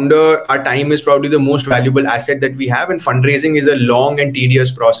 as a founder, our time is probably the most valuable asset that we have, and fundraising is a long and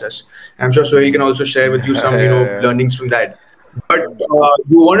tedious process. I'm sure Sohail can also share with you some learnings from that. But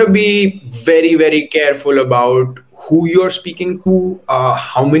you want to be very, very careful about who you're speaking to,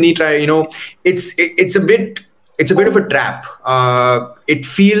 how many try. It's a bit of a trap. It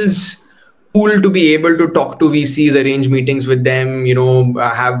feels cool to be able to talk to VCs, arrange meetings with them,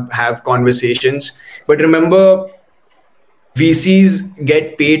 have conversations. But remember, VCs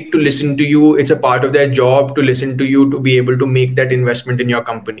get paid to listen to you. It's a part of their job to listen to you, to be able to make that investment in your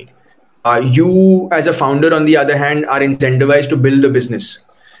company. You, as a founder, on the other hand, are incentivized to build the business.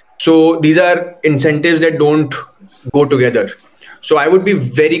 So these are incentives that don't go together. So I would be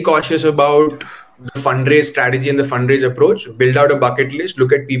very cautious about the fundraise strategy and the fundraise approach. Build out a bucket list,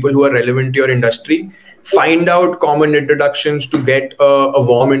 look at people who are relevant to your industry, find out common introductions to get a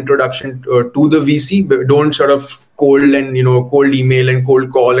warm introduction to the VC. Don't sort of cold email and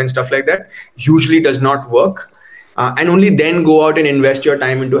cold call and stuff like that. Usually does not work. And only then go out and invest your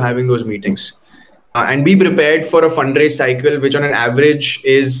time into having those meetings. And be prepared for a fundraise cycle, which on an average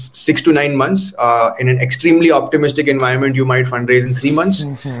is 6 to 9 months. In an extremely optimistic environment, you might fundraise in 3 months.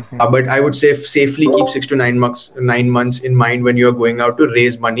 But I would say safely keep 6 to 9 months in mind when you're going out to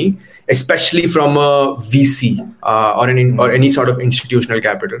raise money, especially from a VC or any sort of institutional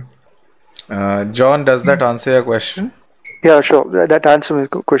capital. John, does that answer your question? Yeah, sure. That answers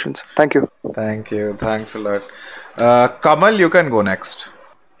my questions. Thank you. Thank you. Thanks a lot. Kamal, you can go next.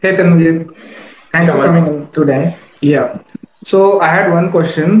 Hey, Tanveer. Thanks for coming in today. Yeah. So I had one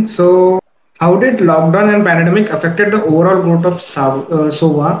question. So how did lockdown and pandemic affected the overall growth of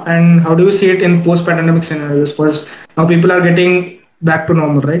Sova, and how do you see it in post-pandemic scenarios? Because now people are getting back to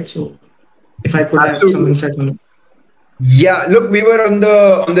normal, right? So if I could have some insight on it. Yeah, look, we were on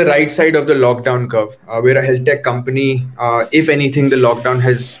the right side of the lockdown curve. We're a health tech company. If anything, the lockdown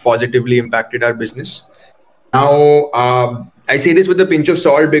has positively impacted our business. Now, I say this with a pinch of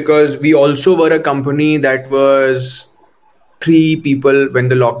salt because we also were a company that was 3 people when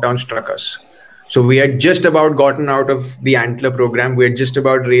the lockdown struck us. So we had just about gotten out of the Antler program. We had just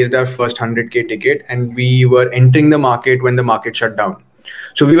about raised our first 100K ticket, and we were entering the market when the market shut down.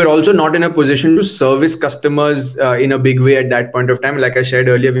 So we were also not in a position to service customers in a big way at that point of time. Like I shared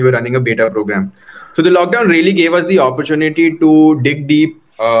earlier, we were running a beta program. So the lockdown really gave us the opportunity to dig deep,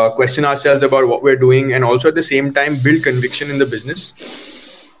 question ourselves about what we're doing, and also at the same time build conviction in the business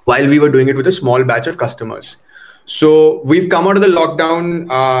while we were doing it with a small batch of customers. So we've come out of the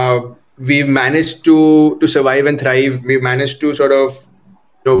lockdown. We've managed to survive and thrive. We've managed to sort of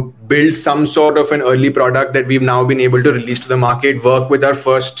build some sort of an early product that we've now been able to release to the market, work with our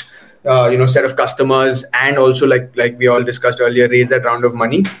first set of customers, and also like we all discussed earlier, raise that round of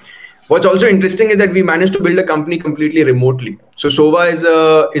money. What's also interesting is that we managed to build a company completely remotely. So Sova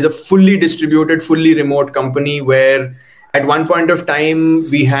is a fully distributed, fully remote company where at one point of time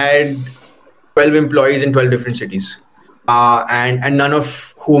we had 12 employees in 12 different cities, and none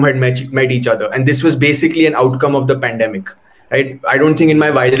of whom had met each other. And this was basically an outcome of the pandemic. Right? I don't think in my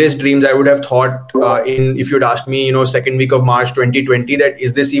wildest dreams I would have thought if you'd asked me, second week of March 2020, that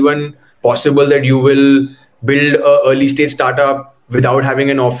is this even possible that you will build an early stage startup without having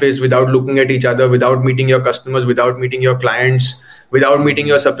an office, without looking at each other, without meeting your customers, without meeting your clients, without meeting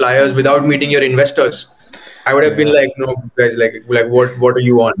your suppliers, without meeting your investors. I would have been like, no, guys, what are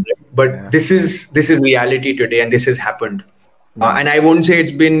you on? But this is reality today, and this has happened. And I won't say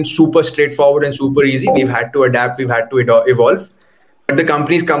it's been super straightforward and super easy. We've had to adapt, we've had to evolve, but the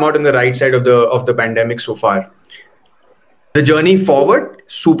company's come out on the right side of the pandemic so far. The journey forward,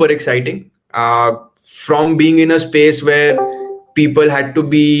 super exciting. From being in a space where people had to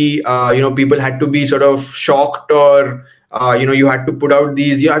be, people had to be sort of shocked, or you had to put out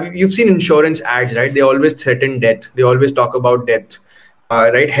these. You've seen insurance ads, right? They always threaten death. They always talk about death.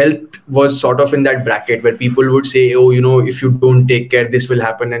 Right, health was sort of in that bracket where people would say, oh, if you don't take care, this will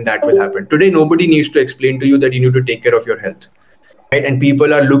happen and that will happen. Today, nobody needs to explain to you that you need to take care of your health, right? And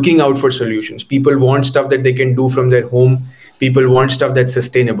people are looking out for solutions. People want stuff that they can do from their home. People want stuff that's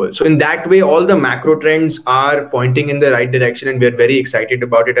sustainable. So in that way, all the macro trends are pointing in the right direction, and we're very excited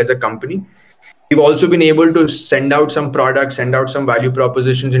about it as a company. We've also been able to send out some products, send out some value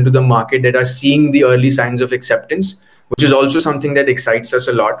propositions into the market that are seeing the early signs of acceptance, which is also something that excites us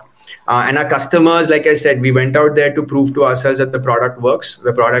a lot. And our customers, like I said, we went out there to prove to ourselves that the product works.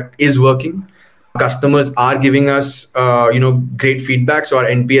 The product is working. Customers are giving us, great feedback. So our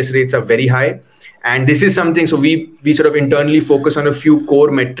NPS rates are very high. And this is something, so we sort of internally focus on a few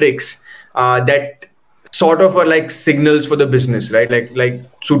core metrics that sort of are like signals for the business, right?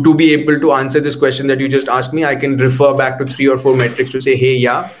 So to be able to answer this question that you just asked me, I can refer back to 3 or 4 metrics to say, hey,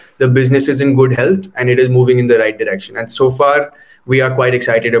 yeah, the business is in good health and it is moving in the right direction. And so far, we are quite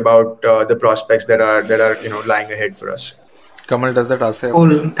excited about the prospects that are lying ahead for us. Kamal, does that answer?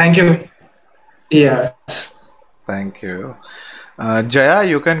 Cool. Thank you. Yes. Thank you. Jaya,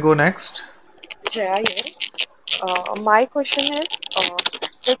 you can go next. Jaya here. My question is,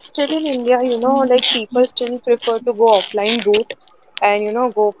 like still in India, like people still prefer to go offline route and,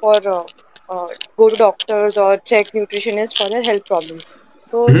 go for go to doctors or check nutritionists for their health problems.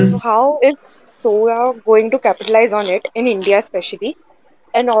 So how is Sova going to capitalize on it in India especially?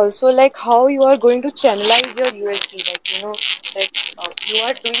 And also like how you are going to channelize your USP, you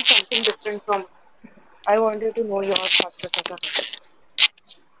are doing something different from. I wanted to know your thought process on it.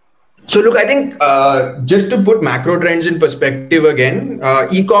 So look, I think just to put macro trends in perspective again,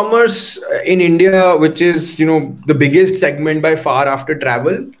 e-commerce in India, which is the biggest segment by far after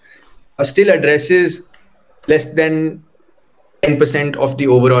travel, still addresses less than 10% of the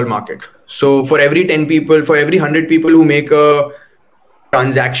overall market. So for every 10 people, for every 100 people who make a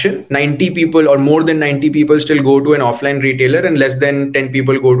transaction, 90 people or more than 90 people still go to an offline retailer, and less than 10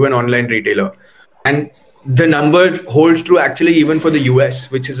 people go to an online retailer. And the number holds true actually even for the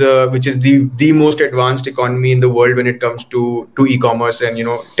US, which is the most advanced economy in the world when it comes to e-commerce and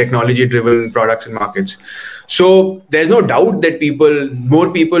technology driven products and markets. So there's no doubt that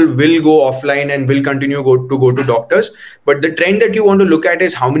more people will go offline and will continue to go to doctors. But the trend that you want to look at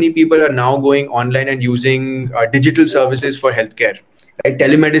is how many people are now going online and using digital services for healthcare. Right?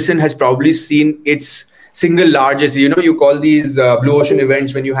 Telemedicine has probably seen its single largest, you call these blue ocean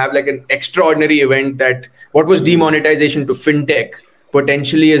events when you have like an extraordinary event that what was demonetization to fintech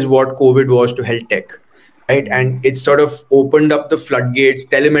potentially is what COVID was to health tech, right? And it sort of opened up the floodgates.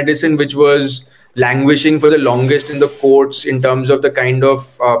 Telemedicine, which was languishing for the longest in the courts in terms of the kind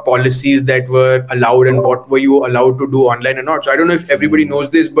of policies that were allowed and what were you allowed to do online or not. So I don't know if everybody knows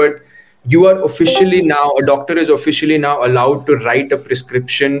this, but you are officially now, a doctor is officially now allowed to write a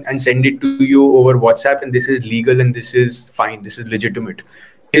prescription and send it to you over WhatsApp, and this is legal and this is fine, this is legitimate.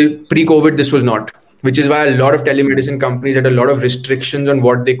 Till pre-COVID, this was not, which is why a lot of telemedicine companies had a lot of restrictions on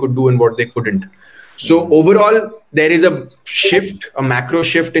what they could do and what they couldn't. So overall, there is a shift, a macro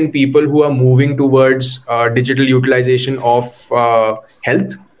shift in people who are moving towards digital utilization of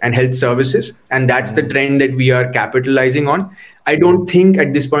health and health services. And that's the trend that we are capitalizing on. I don't think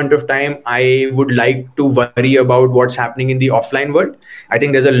at this point of time, I would like to worry about what's happening in the offline world. I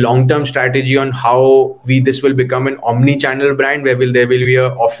think there's a long-term strategy on how this will become an omni-channel brand where there will be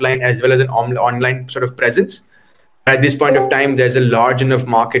a offline as well as an online sort of presence. At this point of time, there's a large enough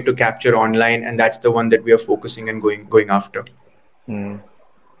market to capture online, and that's the one that we are focusing and going after. Jaya,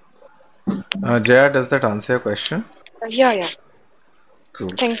 does that answer your question? Yeah.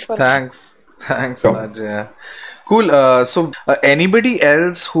 Cool. Thanks for Thanks a lot, Jaya. Cool. So anybody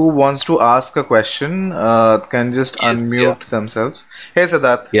else who wants to ask a question can just unmute themselves. Hey,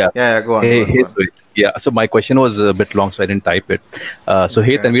 Siddharth. Yeah, go on. Hey, Sweet. Yeah, so my question was a bit long, so I didn't type it.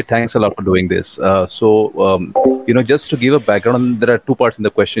 Hey, Tanveer, thanks a lot for doing this. Just to give a background, there are 2 parts in the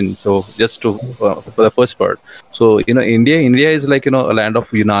question. So just to for the first part. So, India is like, a land of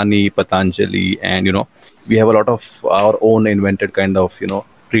Unani, Patanjali, and, we have a lot of our own invented kind of,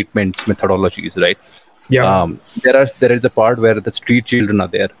 treatments, methodologies, right? Yeah. There is a part where the street children are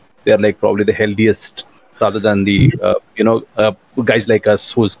there. They are like probably the healthiest rather than the, guys like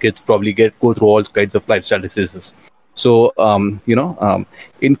us whose kids probably go through all kinds of lifestyle diseases. So,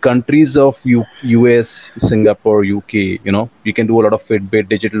 in countries of US, Singapore, UK, you can do a lot of Fitbit,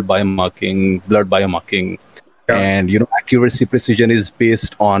 digital biomarking, blood biomarking, and accuracy precision is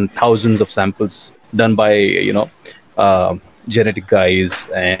based on thousands of samples done by genetic guys,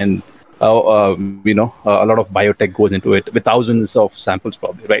 and a lot of biotech goes into it with thousands of samples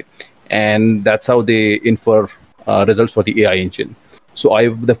probably, right? And that's how they infer results for the AI engine. So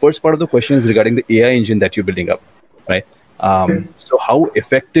the first part of the question is regarding the AI engine that you're building up, right? So how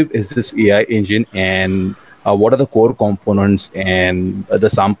effective is this AI engine, and what are the core components and the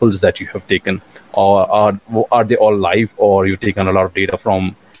samples that you have taken? Or are they all live, or you've taken a lot of data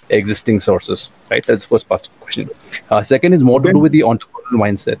from existing sources, right? That's the first part of the question. Second is more to do with the entrepreneurial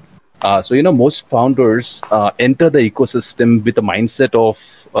mindset. So, most founders enter the ecosystem with the mindset of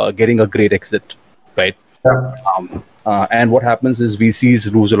getting a great exit, right? And what happens is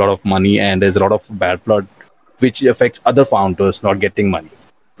VCs lose a lot of money, and there's a lot of bad blood, which affects other founders not getting money,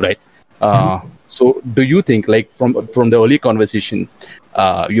 right? So do you think, like from the early conversation,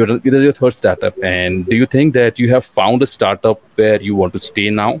 you're your third startup, and do you think that you have found a startup where you want to stay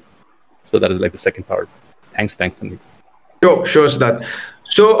now? So that is like the second part. Thanks, Tanveer. Sure, Siddharth.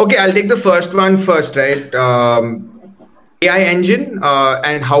 So, okay, I'll take the first one first, right? AI engine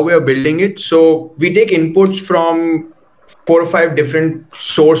and how we are building it. So we take inputs from 4 or 5 different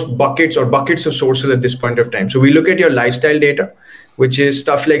source buckets or buckets of sources at this point of time. So we look at your lifestyle data, which is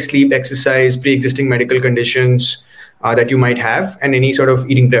stuff like sleep, exercise, pre-existing medical conditions that you might have, and any sort of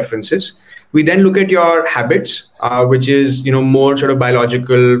eating preferences. We then look at your habits, which is more sort of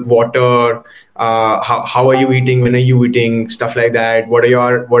biological, water, how are you eating, when are you eating, stuff like that. What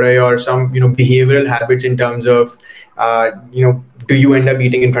are your some behavioral habits in terms of do you end up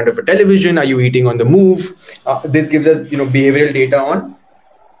eating in front of a television? Are you eating on the move? This gives us behavioral data on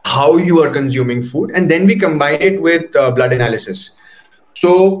how you are consuming food, and then we combine it with blood analysis.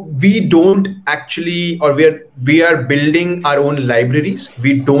 So we don't actually, or we are building our own libraries.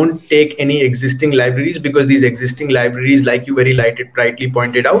 We don't take any existing libraries, because these existing libraries, like you very rightly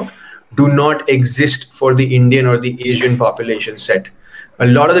pointed out, do not exist for the Indian or the Asian population set. A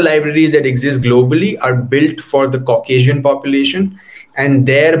lot of the libraries that exist globally are built for the Caucasian population, and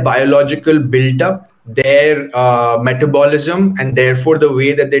their biological build-up, their metabolism, and therefore the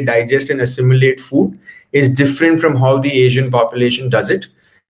way that they digest and assimilate food is different from how the Asian population does it.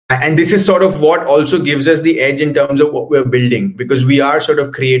 And this is sort of what also gives us the edge in terms of what we're building, because we are sort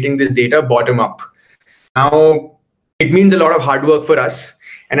of creating this data bottom up. Now, it means a lot of hard work for us.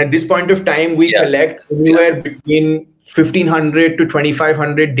 And at this point of time, we collect anywhere between 1,500 to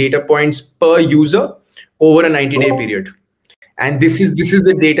 2,500 data points per user over a 90-day period. And this is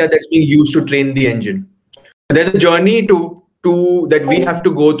the data that's being used to train the engine. There's a journey that we have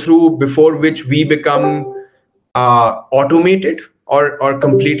to go through before which we become automated or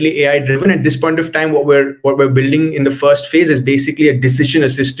completely AI driven. At this point of time, what we're building in the first phase is basically a decision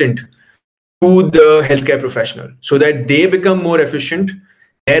assistant to the healthcare professional, so that they become more efficient,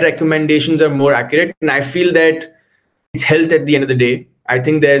 their recommendations are more accurate. And I feel that it's health at the end of the day. I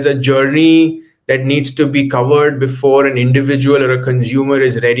think there's a journey that needs to be covered before an individual or a consumer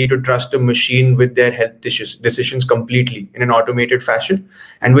is ready to trust a machine with their health decisions completely in an automated fashion.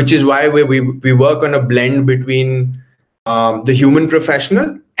 And which is why we work on a blend between the human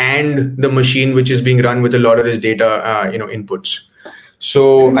professional and the machine, which is being run with a lot of this data inputs.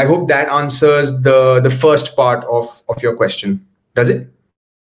 So I hope that answers the first part of your question. Does it?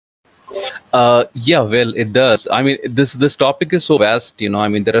 Yeah, well, it does. I mean, this topic is so vast, I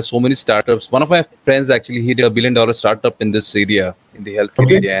mean, there are so many startups. One of my friends actually, he did $1 billion startup in this area, in the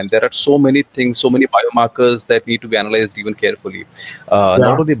healthcare area, and there are so many things, so many biomarkers that need to be analyzed even carefully.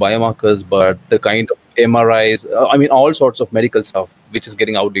 Not only biomarkers, but the kind of MRIs, I mean, all sorts of medical stuff, which is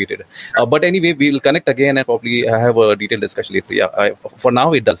getting outdated. But anyway, we'll connect again and probably have a detailed discussion later. Yeah, for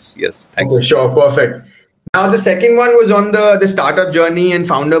now, it does. Yes, thanks. Okay, sure, perfect. Now, the second one was on the startup journey and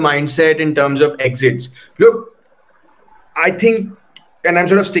founder mindset in terms of exits. Look, I think, and I'm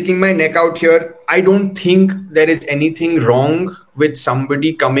sort of sticking my neck out here, I don't think there is anything wrong with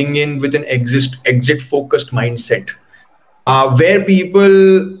somebody coming in with an exit-focused mindset. Where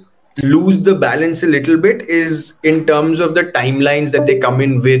people lose the balance a little bit is in terms of the timelines that they come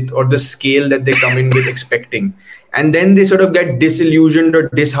in with, or the scale that they come in with expecting. And then they sort of get disillusioned or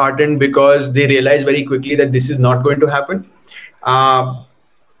disheartened because they realize very quickly that this is not going to happen.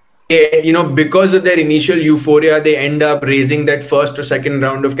 Because of their initial euphoria, they end up raising that first or second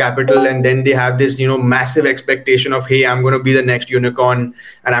round of capital, and then they have this, massive expectation of, hey, I'm going to be the next unicorn,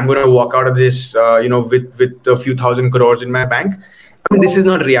 and I'm going to walk out of this, with a few thousand crores in my bank. I mean, this is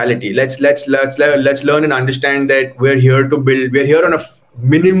not reality. Let's learn and understand that we're here to build. We're here on a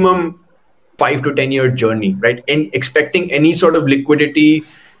minimum 5 to 10 year journey, right? And expecting any sort of liquidity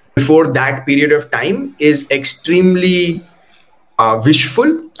before that period of time is extremely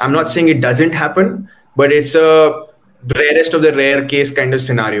wishful. I'm not saying it doesn't happen, but it's a rarest of the rare case kind of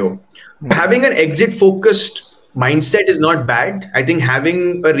scenario. Having an exit focused mindset is not bad. I think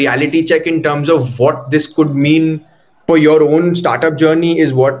having a reality check in terms of what this could mean for your own startup journey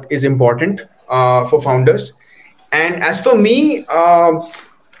is what is important for founders. And as for me,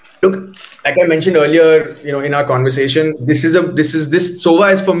 look, like I mentioned earlier, in our conversation, this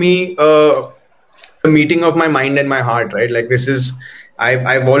Sova is for me a meeting of my mind and my heart, right? Like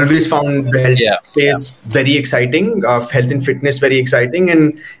I've always found the health space very exciting, health and fitness very exciting,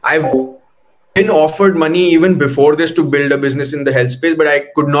 and I've been offered money even before this to build a business in the health space, but I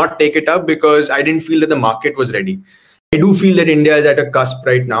could not take it up because I didn't feel that the market was ready. I do feel that India is at a cusp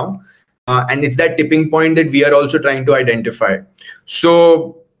right now, and it's that tipping point that we are also trying to identify.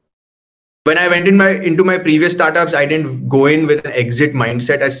 So when I went into my previous startups, I didn't go in with an exit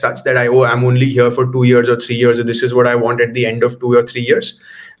mindset as such that I'm only here for 2 years or 3 years, or this is what I want at the end of 2 or 3 years.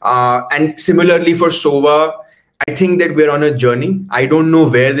 And similarly for Sova, I think that we're on a journey. I don't know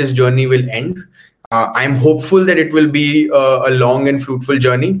where this journey will end. I'm hopeful that it will be a long and fruitful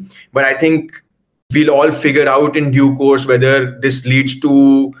journey, but I think we'll all figure out in due course whether this leads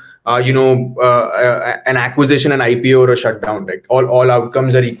to an acquisition, an IPO, or a shutdown. Like all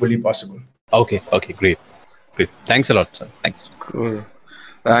outcomes are equally possible. Okay, great. Thanks a lot, sir. Thanks. Cool.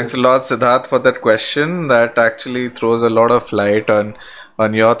 Thanks a lot, Siddharth, for that question. That actually throws a lot of light on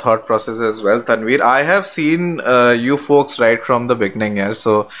your thought process as well, Tanveer. I have seen you folks right from the beginning here,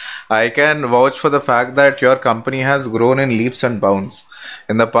 so I can vouch for the fact that your company has grown in leaps and bounds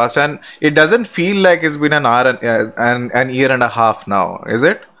in the past, and it doesn't feel like it's been an year and a half now, is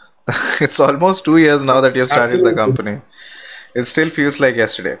it? It's almost 2 years now that you've started the company. It still feels like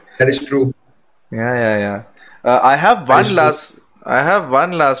yesterday. That is true. Yeah. I have one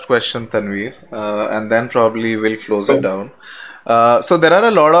last question, Tanveer, and then probably we'll close it down. So there are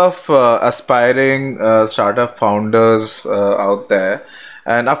a lot of aspiring startup founders out there.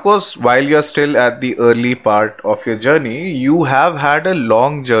 And of course, while you're still at the early part of your journey, you have had a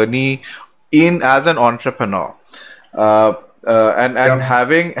long journey as an entrepreneur. And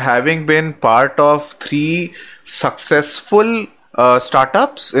having been part of 3 successful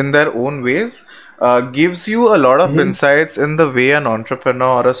startups in their own ways gives you a lot of insights in the way an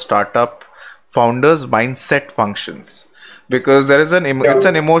entrepreneur or a startup founder's mindset functions, because there is it's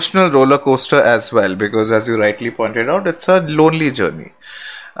an emotional roller coaster as well, because as you rightly pointed out, it's a lonely journey.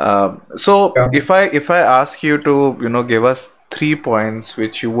 If I ask you to give us 3 points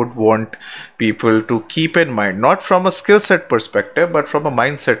which you would want people to keep in mind, not from a skill set perspective, but from a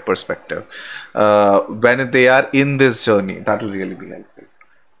mindset perspective, when they are in this journey, that will really be helpful.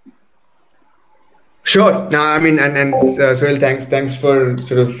 Sure. I mean, and Sohail, thanks for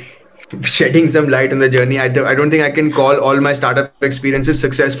sort of shedding some light on the journey. I don't think I can call all my startup experiences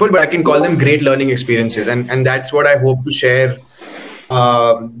successful, but I can call them great learning experiences, and that's what I hope to share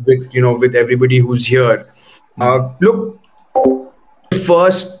with everybody who's here. Look, the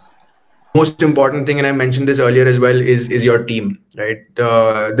first most important thing, and I mentioned this earlier as well, is your team, right?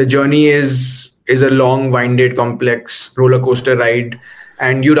 The journey is a long, winded, complex roller coaster ride,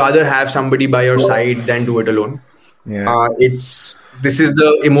 and you rather have somebody by your side than do it alone. This is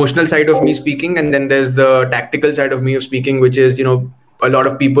the emotional side of me speaking, and then there's the tactical side of me of speaking, which is a lot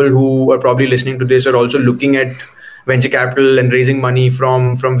of people who are probably listening to this are also looking at venture capital and raising money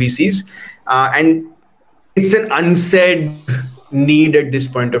from VCs, and it's an unsaid need at this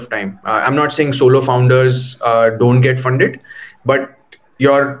point of time. I'm not saying solo founders don't get funded, but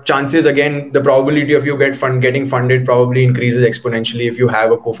your chances, again, the probability of you getting funded probably increases exponentially if you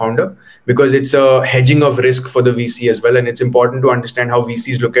have a co-founder, because it's a hedging of risk for the VC as well. And it's important to understand how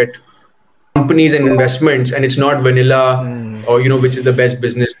VCs look at companies and investments, and it's not vanilla or which is the best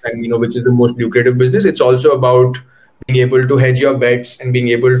business and which is the most lucrative business. It's also about being able to hedge your bets and being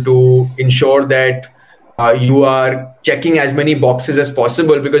able to ensure that you are checking as many boxes as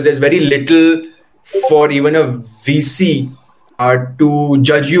possible, because there's very little for even a VC to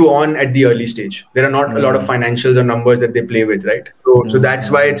judge you on at the early stage. There are not a lot of financials or numbers that they play with, right? So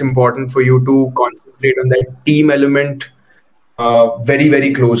that's why it's important for you to concentrate on that team element very,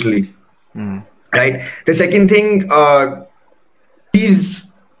 very closely, right? The second thing, please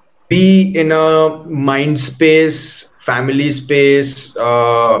be in a mind space, family space,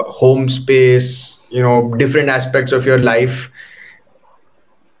 home space, different aspects of your life.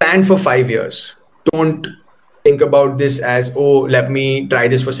 Plan for 5 years. Don't think about this as, oh, let me try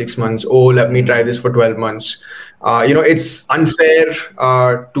this for 6 months. Oh, let me try this for 12 months. It's unfair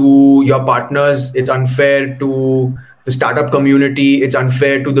to your partners. It's unfair to the startup community. It's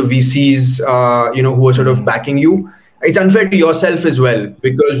unfair to the VCs, who are sort of backing you. It's unfair to yourself as well,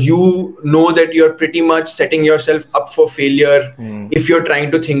 because you know that you're pretty much setting yourself up for failure if you're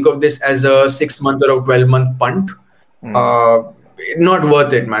trying to think of this as a 6 month or a 12-month punt. Not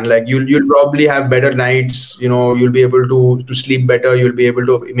worth it, man. Like you'll probably have better nights. You'll be able to sleep better. You'll be able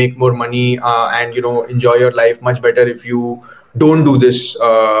to make more money, and enjoy your life much better if you don't do this,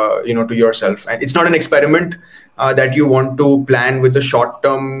 to yourself. And it's not an experiment that you want to plan with a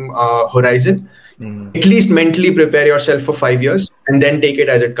short-term horizon. At least mentally prepare yourself for 5 years and then take it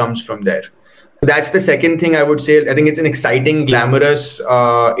as it comes from there. That's the second thing I would say. I think it's an exciting, glamorous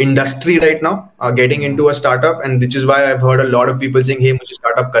industry right now, getting into a startup. And which is why I've heard a lot of people saying, hey, mujhe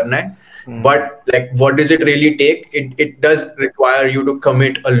startup karna hai. But like, what does it really take? It does require you to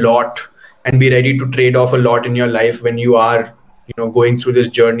commit a lot and be ready to trade off a lot in your life when you are, going through this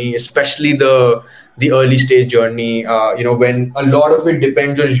journey, especially the early stage journey, when a lot of it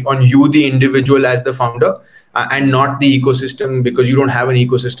depends on you, the individual as the founder, and not the ecosystem, because you don't have an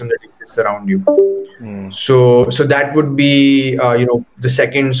ecosystem that exists around you. So that would be, the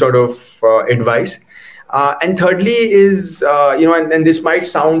second sort of advice. And thirdly is, and this might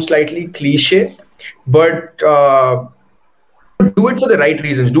sound slightly cliche, but do it for the right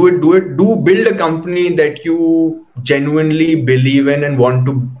reasons. Do build a company that you genuinely believe in and want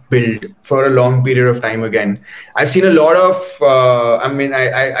to build for a long period of time. Again, I've seen a lot of,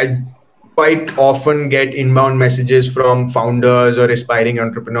 I quite often get inbound messages from founders or aspiring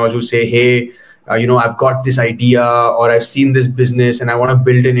entrepreneurs who say, hey, I've got this idea, or I've seen this business and I want to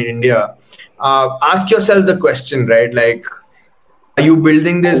build it in India. Ask yourself the question, right? Like, are you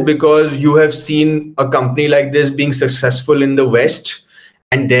building this because you have seen a company like this being successful in the West,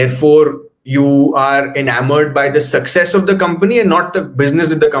 and therefore you are enamored by the success of the company and not the business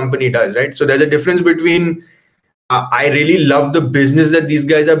that the company does, right? So there's a difference between I really love the business that these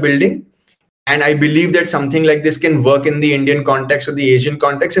guys are building, and I believe that something like this can work in the Indian context or the Asian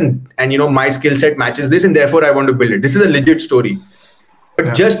context, and my skill set matches this, and therefore I want to build it. This is a legit story.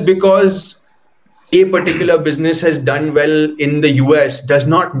 But just because a particular business has done well in the US does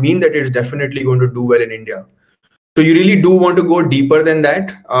not mean that it's definitely going to do well in India. So you really do want to go deeper than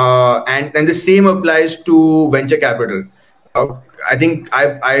that. And the same applies to venture capital. I think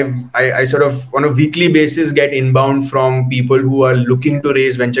I sort of on a weekly basis get inbound from people who are looking to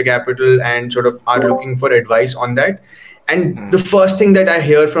raise venture capital and sort of are looking for advice on that. And the first thing that I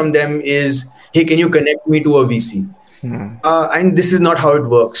hear from them is, hey, can you connect me to a VC? And this is not how it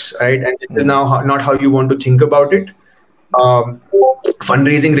works, right? And this is now not how you want to think about it.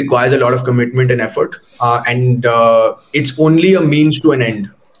 Fundraising requires a lot of commitment and effort, and it's only a means to an end.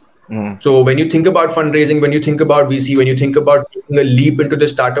 So when you think about fundraising, when you think about VC, when you think about taking a leap into the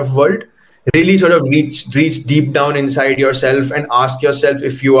startup world, really sort of reach deep down inside yourself and ask yourself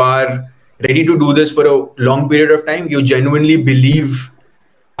if you are ready to do this for a long period of time. You genuinely believe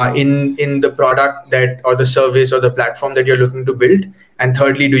in the product that, or the service or the platform that you're looking to build. And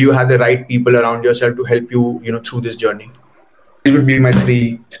thirdly, do you have the right people around yourself to help you, through this journey? These would be my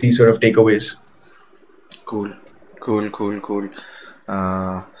three sort of takeaways. Cool.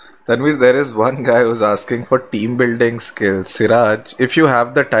 Tanveer, there is one guy who's asking for team building skills. Siraj, if you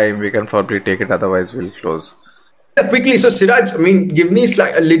have the time, we can probably take it. Otherwise, we'll close. Quickly, so Siraj, give me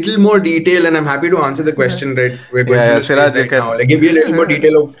a little more detail, and I'm happy to answer the question. Right, we're going to Siraj, right now. Like, give me a little more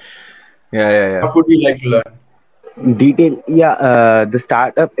detail of what would you like to learn? Detail, the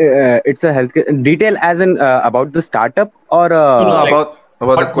startup. It's a healthcare detail, as in about the startup, or about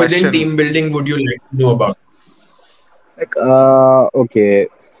the question. Within team building would you like to know about? Okay,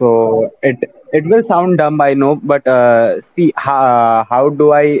 so it will sound dumb, I know, but see, how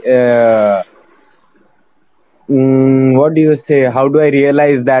do I? What do you say? How do I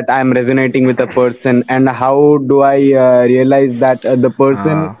realize that I'm resonating with a person, and how do I realize that the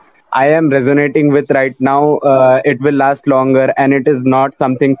person I am resonating with right now, it will last longer, and it is not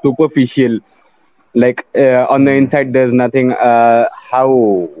something superficial, like on the inside there's nothing.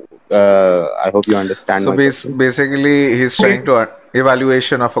 How? I hope you understand. So basically, he's trying to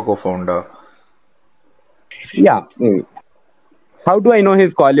evaluation of a co-founder. Yeah. How do I know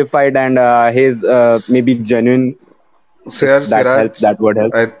he's qualified and he's maybe genuine? Siraj, that would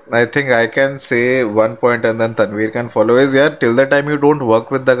help. I think I can say one point and then Tanveer can follow is, till the time you don't work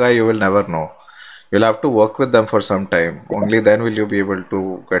with the guy, you will never know. You'll have to work with them for some time. Only then will you be able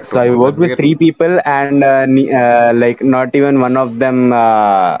to get to know. So I worked with 3 people, and like not even one of them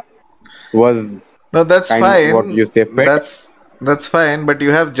was No, that's kind fine. what you say fit. That's fine, but you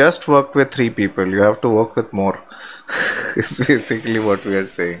have just worked with 3 people. You have to work with more. It's basically what we are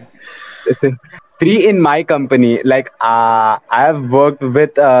saying. 3 in my company. Like I've worked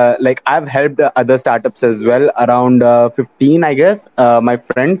with like I've helped other startups as well, around 15, I guess, my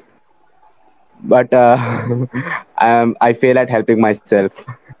friends. But I fail at helping myself.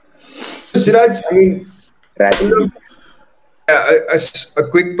 Siraj, I mean, Tragedy. a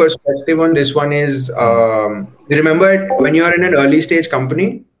quick perspective on this one is remember when you are in an early stage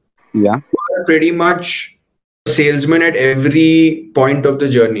company, Yeah. you are pretty much a salesman at every point of the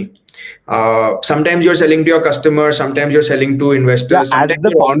journey. Sometimes you're selling to your customers, sometimes you're selling to Yeah, investors, as sometimes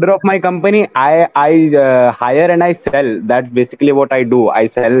the founder of my company, I hire and I sell. That's basically what I do. I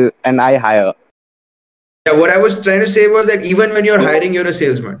sell and I hire. yeah, what I was trying to say was that even when you're hiring, you're a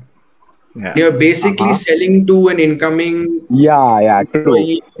salesman. Yeah. You're basically selling to an incoming Yeah, true.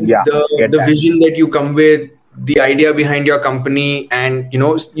 employee Yeah, get the that. vision that you come with, the idea behind your company, and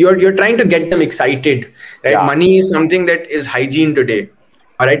you're trying to get them excited, right? Yeah. Money is something that is hygiene today.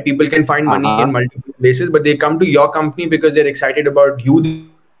 All right, people can find money in multiple places, but they come to your company because they're excited about you,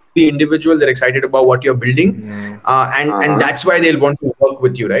 the individual. They're excited about what you're building, and that's why they'll want to work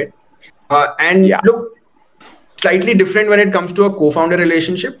with you, right? And Yeah. look, slightly different when it comes to a co-founder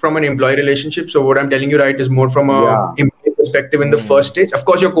relationship from an employee relationship. So what I'm telling you, right, is more from a Yeah. employee perspective in the first stage. Of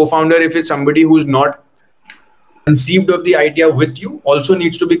course, your co-founder, if it's somebody who's not conceived of the idea with you, also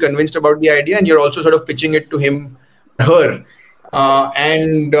needs to be convinced about the idea, and you're also sort of pitching it to him or her.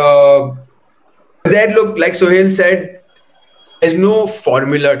 And then look, like Sohail said, there's no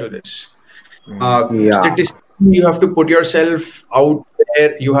formula to this. Yeah. Statistically, you have to put yourself out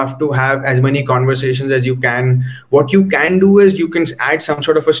there. You have to have as many conversations as you can. What you can do is you can add some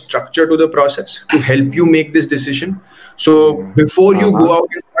sort of a structure to the process to help you make this decision. So before you go out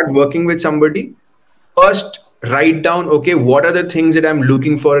and start working with somebody, first write down, okay, what are the things that I'm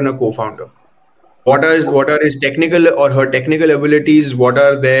looking for in a co-founder? What are his technical or her technical abilities? What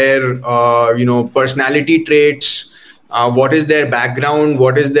are their personality traits? What is their background?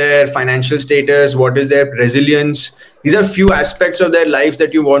 What is their financial status? What is their resilience? These are few aspects of their lives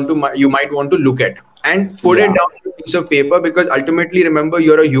that you might want to look at and put it down on a piece of paper, because ultimately, remember,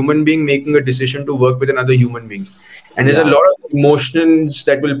 you're a human being making a decision to work with another human being, and there's a lot of emotions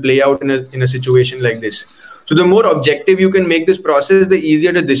that will play out in a situation like this. So the more objective you can make this process, the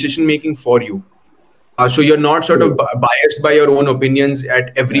easier the decision making for you. So you're not sort of biased by your own opinions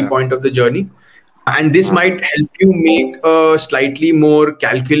at every point of the journey. And this might help you make a slightly more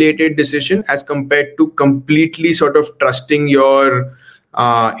calculated decision as compared to completely sort of trusting your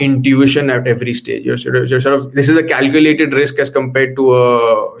intuition at every stage. This is a calculated risk as compared to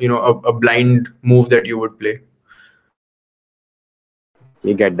a blind move that you would play.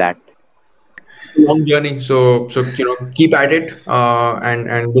 You get that. Long journey, so keep at it,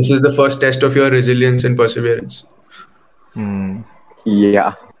 and this is the first test of your resilience and perseverance.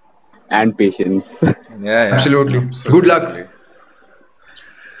 Yeah. And patience. Yeah, Absolutely. Good luck.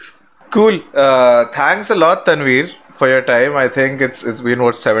 Cool. Thanks a lot, Tanveer, for your time. I think it's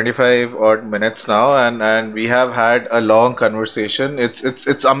been 75 odd minutes now, and we have had a long conversation.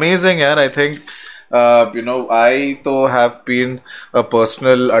 It's amazing, yeah. I think I though have been a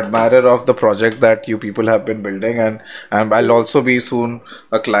personal admirer of the project that you people have been building, and I'll also be soon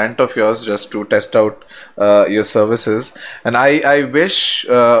a client of yours just to test out your services. And I wish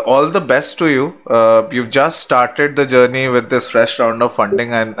all the best to you. You've just started the journey with this fresh round of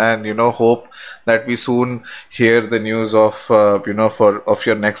funding, and hope that we soon hear the news of of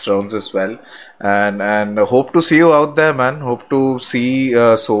your next rounds as well, and hope to see you out there, man. Hope to see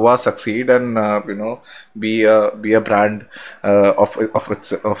Sova succeed and be a brand of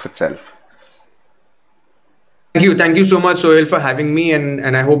itself. Thank you so much, Sohail, for having me,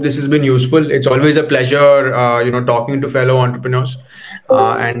 and I hope this has been useful. It's always a pleasure, talking to fellow entrepreneurs,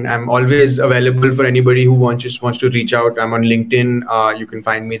 and I'm always available for anybody who wants to reach out. I'm on LinkedIn. You can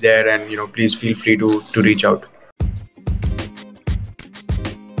find me there, and please feel free to reach out.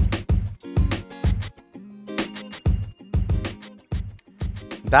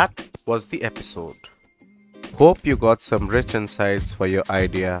 That was the episode. Hope you got some rich insights for your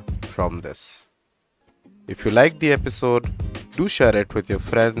idea from this. If you liked the episode, do share it with your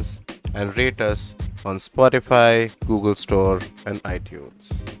friends and rate us on Spotify, Google Store, and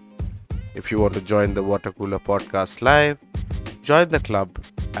iTunes. If you want to join the Water Cooler Podcast live, join the club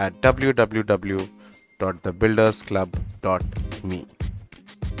at www.thebuildersclub.me.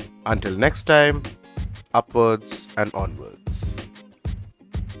 Until next time, upwards and onwards.